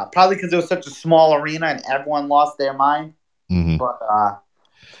huge pop, probably because it was such a small arena and everyone lost their mind. Mm-hmm. But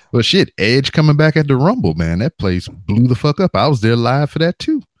well, shit, Edge coming back at the Rumble, man, that place blew the fuck up. I was there live for that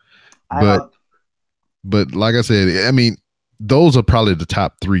too. But like I said, I mean, those are probably the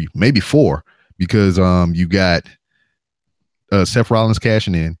top 3, maybe 4, because you got Seth Rollins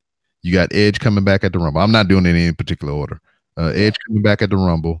cashing in, you got Edge coming back at the Rumble. I'm not doing it in any particular order. Edge coming back at the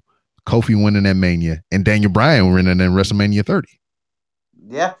Rumble, Kofi winning at Mania, and Daniel Bryan winning in WrestleMania 30.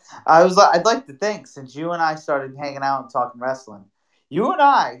 Yeah, I'd like to think, since you and I started hanging out and talking wrestling, you and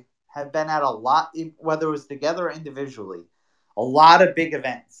I have been at a lot, whether it was together or individually, a lot of big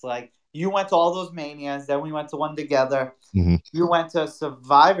events. Like you went to all those Manias, then we went to one together. Mm-hmm. You went to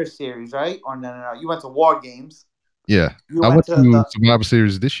Survivor Series, right? Or no, you went to War Games. Yeah, I went to Survivor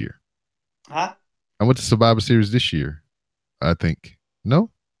Series this year. Huh? I went to Survivor Series this year, I think. No,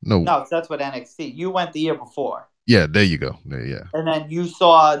 that's what NXT. You went the year before. Yeah, there you go. Yeah. And then you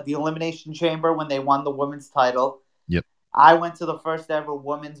saw the Elimination Chamber when they won the women's title. Yep. I went to the first ever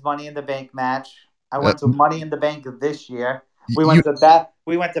women's Money in the Bank match. I went to Money in the Bank this year. We went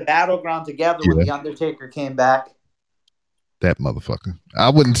to Battleground together when The Undertaker came back. That motherfucker. I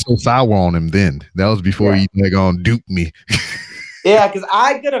wasn't so sour on him then. That was before he gonna dupe me. Yeah, because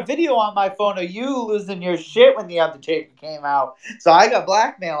I got a video on my phone of you losing your shit when The Undertaker came out. So I got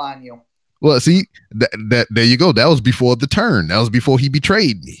blackmail on you. Well, see, that there you go. That was before the turn. That was before he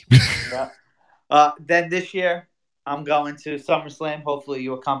betrayed me. Yeah. Then this year, I'm going to SummerSlam. Hopefully,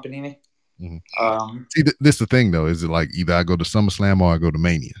 you accompany me. Mm-hmm. See, this is the thing, though. Is it like either I go to SummerSlam or I go to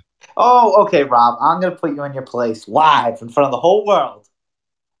Mania? Oh, okay, Rob. I'm going to put you in your place live in front of the whole world.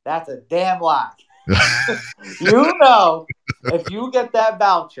 That's a damn lie. You know, if you get that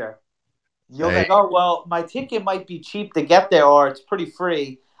voucher, you'll go, oh, well, my ticket might be cheap to get there or it's pretty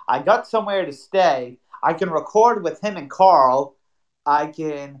free. I got somewhere to stay. I can record with him and Carl. I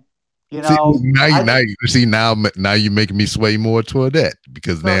can, you know. Now you're making me sway more toward that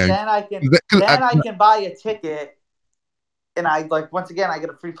because now. Then I can buy a ticket. And once again, I get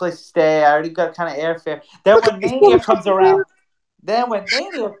a free place to stay. I already got kind of airfare. Then when Mania comes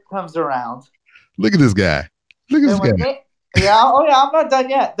around. Look at this guy. I'm not done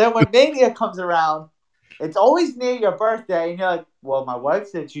yet. Then when Mania comes around, it's always near your birthday, and you're like, well, my wife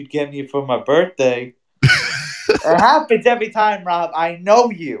said she'd get me for my birthday. It happens every time, Rob. I know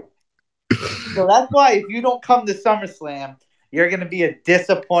you. So that's why if you don't come to SummerSlam, you're going to be a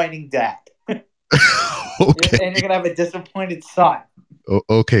disappointing dad. Okay. And you're going to have a disappointed son.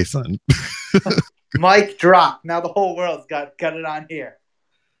 Okay, son. Mic drop. Now the whole world's got it on here.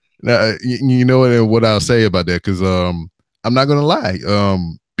 Now, you know what I'll say about that, because I'm not going to lie.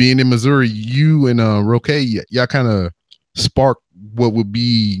 Being in Missouri, you and Roque, y'all kind of sparked what would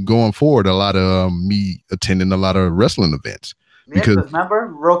be going forward a lot of me attending a lot of wrestling events. Because remember,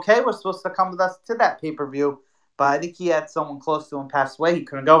 Roque was supposed to come with us to that pay-per-view, but I think he had someone close to him pass away. He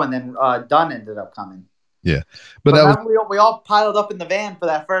couldn't go, and then Dunn ended up coming. Yeah. But we all piled up in the van for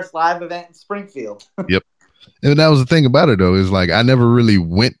that first live event in Springfield. Yep. And that was the thing about it, though, is like I never really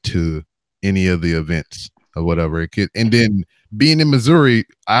went to any of the events or whatever. And then being in Missouri,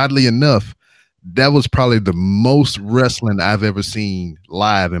 oddly enough, that was probably the most wrestling I've ever seen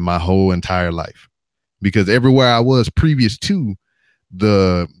live in my whole entire life. Because everywhere I was previous to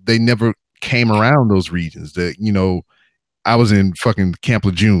they never came around those regions. I was in fucking Camp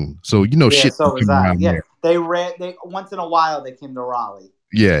Lejeune, so shit. So was I. Yeah, they once in a while they came to Raleigh.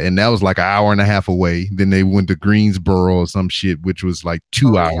 Yeah, and that was like an hour and a half away. Then they went to Greensboro or some shit, which was like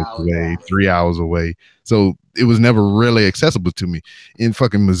 2 hours away, 3 hours away. So it was never really accessible to me. In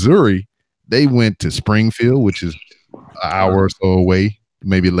fucking Missouri, they went to Springfield, which is an hour or so away,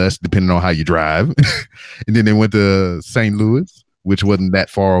 maybe less, depending on how you drive. And then they went to St. Louis, which wasn't that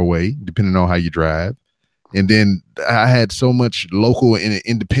far away, depending on how you drive. And then I had so much local and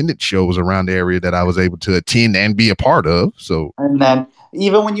independent shows around the area that I was able to attend and be a part of. So, And then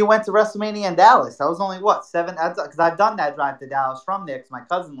even when you went to WrestleMania in Dallas, that was only what, 7? Because I've done that drive to Dallas from there because my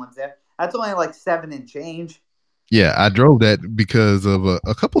cousin lives there. That's only like 7 and change. yeah, I drove that because of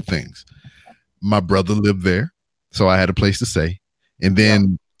a couple things. My brother lived there, so I had a place to stay. And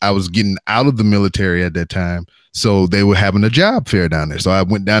then I was getting out of the military at that time, so they were having a job fair down there. So I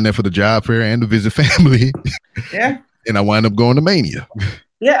went down there for the job fair and to visit family. Yeah. And I wound up going to Mania.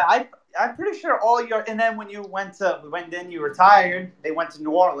 Yeah, I'm pretty sure all your, and then when you went then you retired, they went to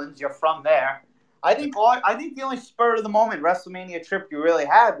New Orleans. You're from there. I think the only spur of the moment WrestleMania trip you really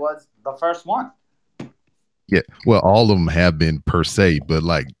had was the first one. Yeah, well, all of them have been per se, but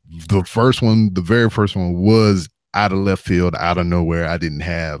like the very first one was out of left field, out of nowhere. I didn't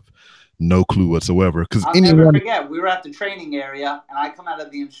have no clue whatsoever. Because I'll never forget, we were at the training area, and I come out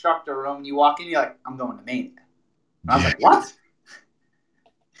of the instructor room, and you walk in, you're like, I'm going to Mania. And I was like, what?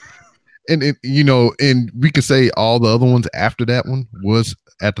 And and we could say all the other ones after that one was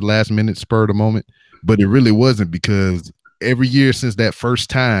at the last minute spur of the moment, but it really wasn't, because every year since that first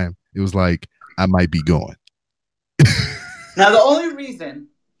time, it was like, I might be going. Now, the only reason,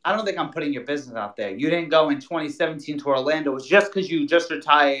 I don't think I'm putting your business out there, you didn't go in 2017 to Orlando was just because you just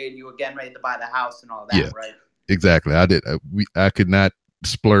retired, you were getting ready to buy the house and all that, right? Exactly. I could not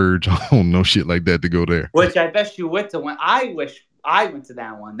splurge on no shit like that to go there. Which I bet you would to when I wish I went to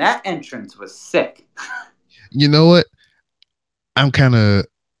that one. That entrance was sick. You know what? I'm kind of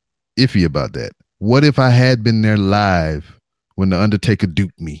iffy about that. What if I had been there live when the Undertaker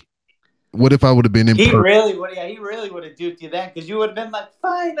duped me? What if I would have been in person? He really would have duped you then, because you would have been like,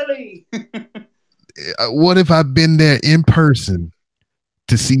 finally. What if I've been there in person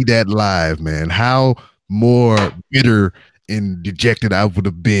to see that live, man? How more bitter and dejected I would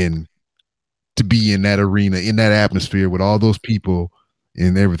have been to be in that arena, in that atmosphere with all those people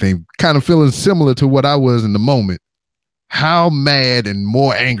and everything, kind of feeling similar to what I was in the moment. How mad and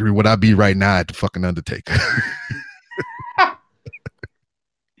more angry would I be right now at the fucking Undertaker?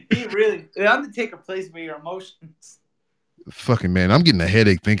 The Undertaker plays with your emotions. Fucking man, I'm getting a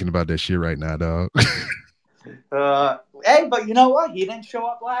headache thinking about that shit right now, dog. Hey, but you know what? He didn't show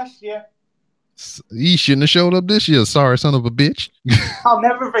up last year. He shouldn't have showed up this year. Sorry, son of a bitch. I'll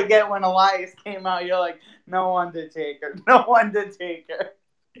never forget when Elias came out. You're like, no Undertaker, no Undertaker.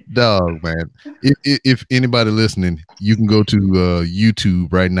 Dog, man. If anybody listening, you can go to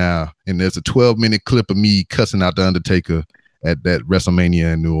YouTube right now, and there's a 12-minute clip of me cussing out the Undertaker at that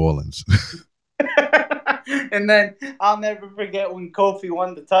WrestleMania in New Orleans. And then I'll never forget when Kofi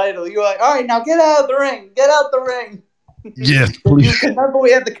won the title. You're like, all right, now get out of the ring. Get out the ring. Yes, please. You remember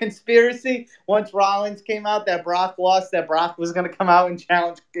we had the conspiracy once Rollins came out that Brock lost, that Brock was going to come out and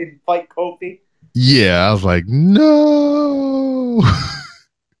challenge and fight Kofi? Yeah, I was like, no.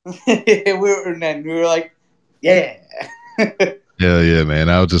 we were like, yeah. Hell yeah, man.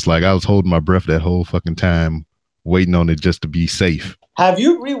 I was just like, I was holding my breath that whole fucking time, waiting on it just to be safe. Have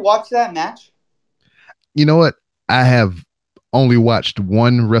you rewatched that match? You know what? I have only watched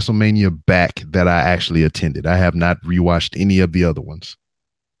one WrestleMania back that I actually attended. I have not rewatched any of the other ones.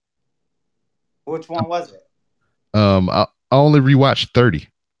 Which one was it? I only rewatched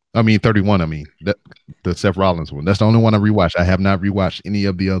 31. I mean, the Seth Rollins one. That's the only one I rewatched. I have not rewatched any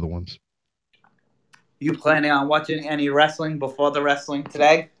of the other ones. You planning on watching any wrestling before the wrestling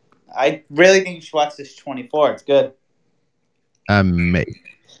today? I really think you should watch this 24. It's good. I may.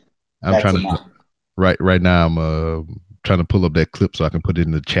 Right now. I'm trying to pull up that clip so I can put it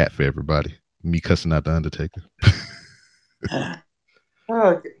in the chat for everybody. Me cussing out the Undertaker.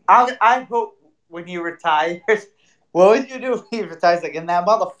 I hope when he retires, what would you do if he retires? Like, and that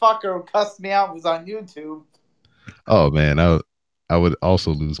motherfucker who cussed me out was on YouTube. Oh man, I would also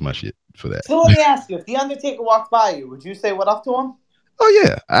lose my shit for that. So let me ask you: if the Undertaker walked by you, would you say what up to him? Oh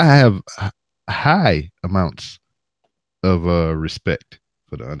yeah, I have high amounts of respect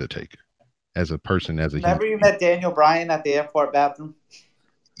for the Undertaker as a person, as a human. Remember you met Daniel Bryan at the airport bathroom?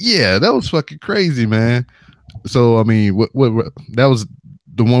 Yeah, that was fucking crazy, man. So I mean, what that was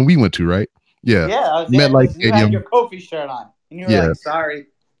the one we went to, right? Yeah. Yeah, Met like you had your Kofi shirt on, and you were like, "Sorry."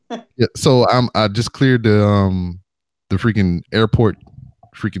 Yeah. So I just cleared the freaking airport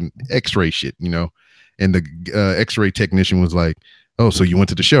freaking X-ray shit, and the X-ray technician was like, "Oh, so you went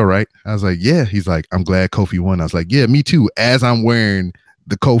to the show, right?" I was like, "Yeah." He's like, "I'm glad Kofi won." I was like, "Yeah, me too." As I'm wearing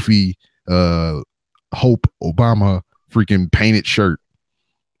the Kofi Hope Obama freaking painted shirt.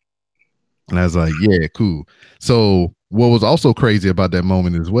 And I was like, yeah, cool. So what was also crazy about that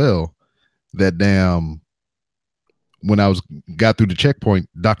moment as well, that damn when I got through the checkpoint,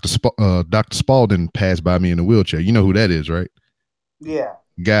 Dr. Spalding passed by me in a wheelchair. You know who that is, right? Yeah.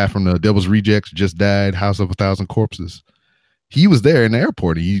 Guy from the Devil's Rejects, Just Died, House of a Thousand Corpses. He was there in the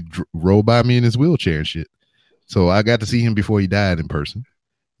airport. He rode by me in his wheelchair and shit. So I got to see him before he died in person.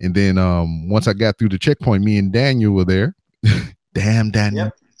 And then once I got through the checkpoint, me and Daniel were there. Damn,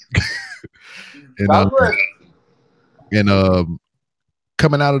 Daniel. Yep. and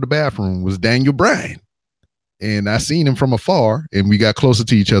coming out of the bathroom was Daniel Bryan. And I seen him from afar, and we got closer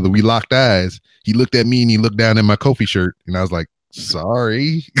to each other. We locked eyes. He looked at me, and he looked down at my Kofi shirt, and I was like,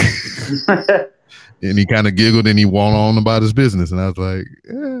 sorry. And he kind of giggled, and he went on about his business. And I was like,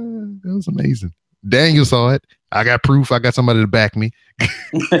 yeah, that was amazing. Daniel saw it. I got proof. I got somebody to back me.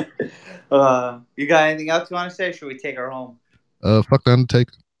 You got anything else you want to say? Or should we take her home? Fuck the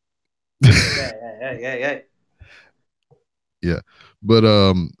Undertaker. Yeah.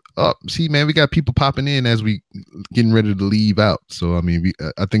 But see, man, we got people popping in as we getting ready to leave out. So I mean,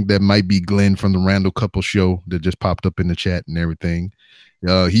 I think that might be Glenn from the Randall Couple Show that just popped up in the chat and everything.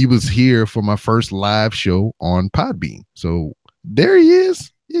 He was here for my first live show on Podbean. So there he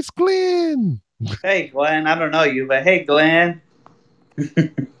is. It's Glenn. Hey, Glenn. I don't know you, but hey, Glenn.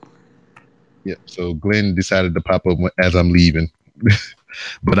 Yeah. So Glenn decided to pop up as I'm leaving.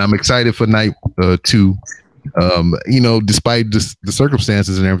 But I'm excited for night 2. Despite the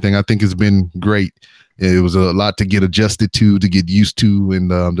circumstances and everything, I think it's been great. It was a lot to get adjusted to get used to in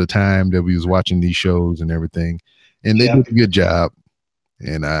the time that we was watching these shows and everything. And they did a good job.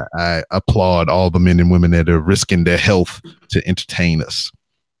 And I applaud all the men and women that are risking their health to entertain us.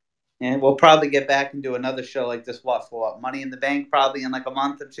 And we'll probably get back and do another show like this. For what? Money in the Bank, probably in like a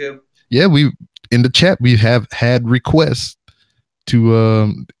month or 2. Yeah, in the chat we have had requests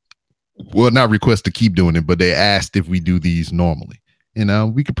to not request to keep doing it, but they asked if we do these normally.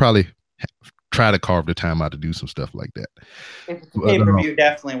 We could probably try to carve the time out to do some stuff like that. If it's a pay-per-view,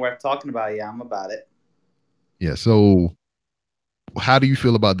 definitely worth talking about. Yeah, I'm about it. Yeah. So how do you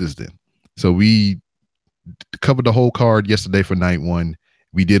feel about this then? So we covered the whole card yesterday for night 1.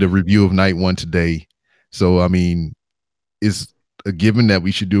 We did a review of night 1 today. So, I mean, is a given that we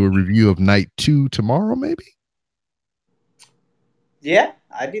should do a review of night 2 tomorrow, maybe? Yeah,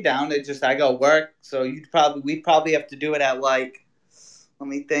 I'd be down. It's just I go work, so we'd probably have to do it at like, let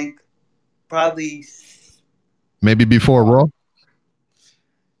me think, probably maybe before Raw.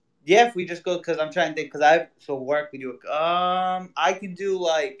 Yeah, if we just go, because I'm trying to think, because work we do. I could do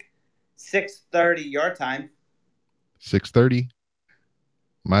like 6:30 your time. 6:30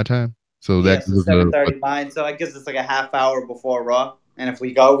 my time. So that so 7:30 mine. So I guess it's like a half hour before Raw. And if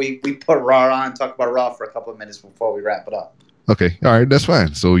we go, we put Raw on, talk about Raw for a couple of minutes before we wrap it up. Okay. All right. That's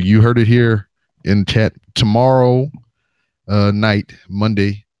fine. So you heard it here in chat. Tomorrow night,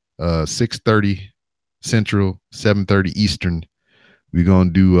 Monday, 6:30 Central, 7:30 Eastern. We're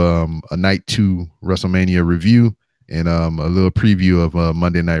going to do a night 2 WrestleMania review and a little preview of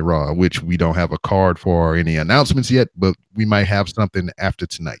Monday Night Raw, which we don't have a card for or any announcements yet, but we might have something after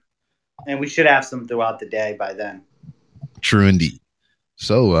tonight. And we should have some throughout the day by then. True indeed.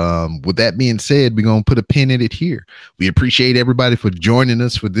 So with that being said, we're going to put a pin in it here. We appreciate everybody for joining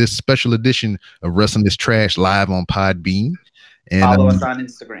us for this special edition of Wrestling is Trash live on Podbean. And follow us on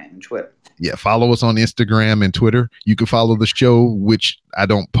Instagram and Twitter. Yeah, follow us on Instagram and Twitter. You can follow the show, which I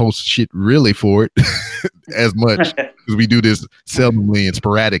don't post shit really for it as much because we do this seldomly and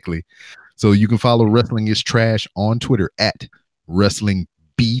sporadically. So you can follow Wrestling is Trash on Twitter at Wrestling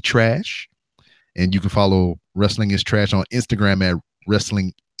Be Trash. And you can follow Wrestling is Trash on Instagram at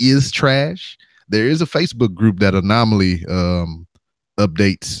Wrestling is Trash. There is a Facebook group that anomaly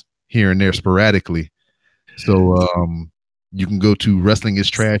updates here and there sporadically. So you can go to Wrestling is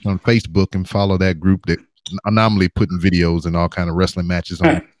Trash on Facebook and follow that group that anomaly putting videos and all kind of wrestling matches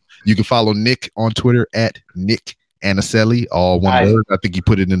on. You can follow Nick on Twitter at Nick Anicelli, all one word. I think he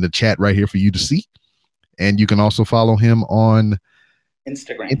put it in the chat right here for you to see. And you can also follow him on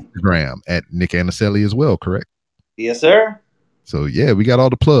Instagram at Nick Anicelli as well, correct? Yes, sir. So yeah, we got all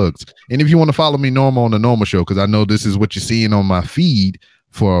the plugs. And if you want to follow me normal on the normal show, because I know this is what you're seeing on my feed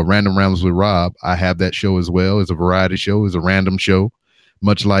for Random Rambles with Rob, I have that show as well. It's a variety show. It's a random show,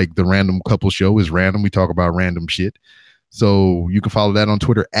 much like the Random Couple Show is random. We talk about random shit. So you can follow that on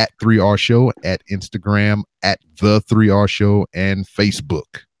Twitter at 3R Show, at Instagram at the 3R Show, and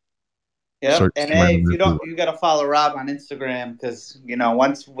Facebook. Yeah, and hey, if you don't, you gotta follow Rob on Instagram because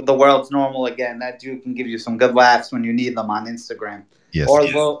once the world's normal again, that dude can give you some good laughs when you need them on Instagram. Yes,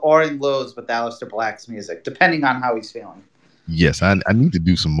 or in Lowe's with Aleister Black's music, depending on how he's feeling. Yes, I need to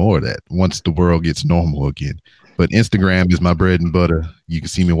do some more of that once the world gets normal again. But Instagram is my bread and butter. You can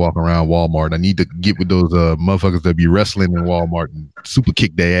see me walking around Walmart. I need to get with those motherfuckers that be wrestling in Walmart and super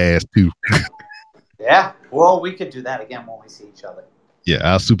kick their ass too. Yeah. Well, we could do that again when we see each other. Yeah,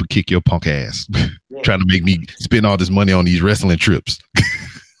 I'll super kick your punk ass. Trying to make me spend all this money on these wrestling trips.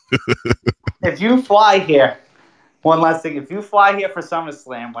 If you fly here, one last thing. If you fly here for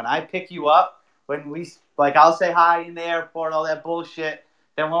SummerSlam, when I pick you up, I'll say hi in the airport, all that bullshit.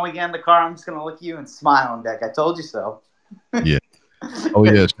 Then when we get in the car, I'm just gonna look at you and smile and be like, I told you so. Yeah. Oh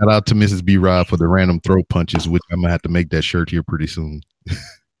yeah. Shout out to Mrs. B Rod for the random throat punches, which I'm gonna have to make that shirt here pretty soon.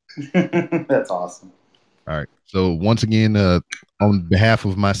 That's awesome. All right. So once again, on behalf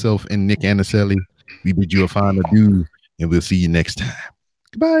of myself and Nick Anicelli, we bid you a fine adieu, and we'll see you next time.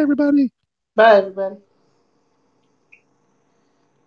 Goodbye, everybody. Bye, everybody.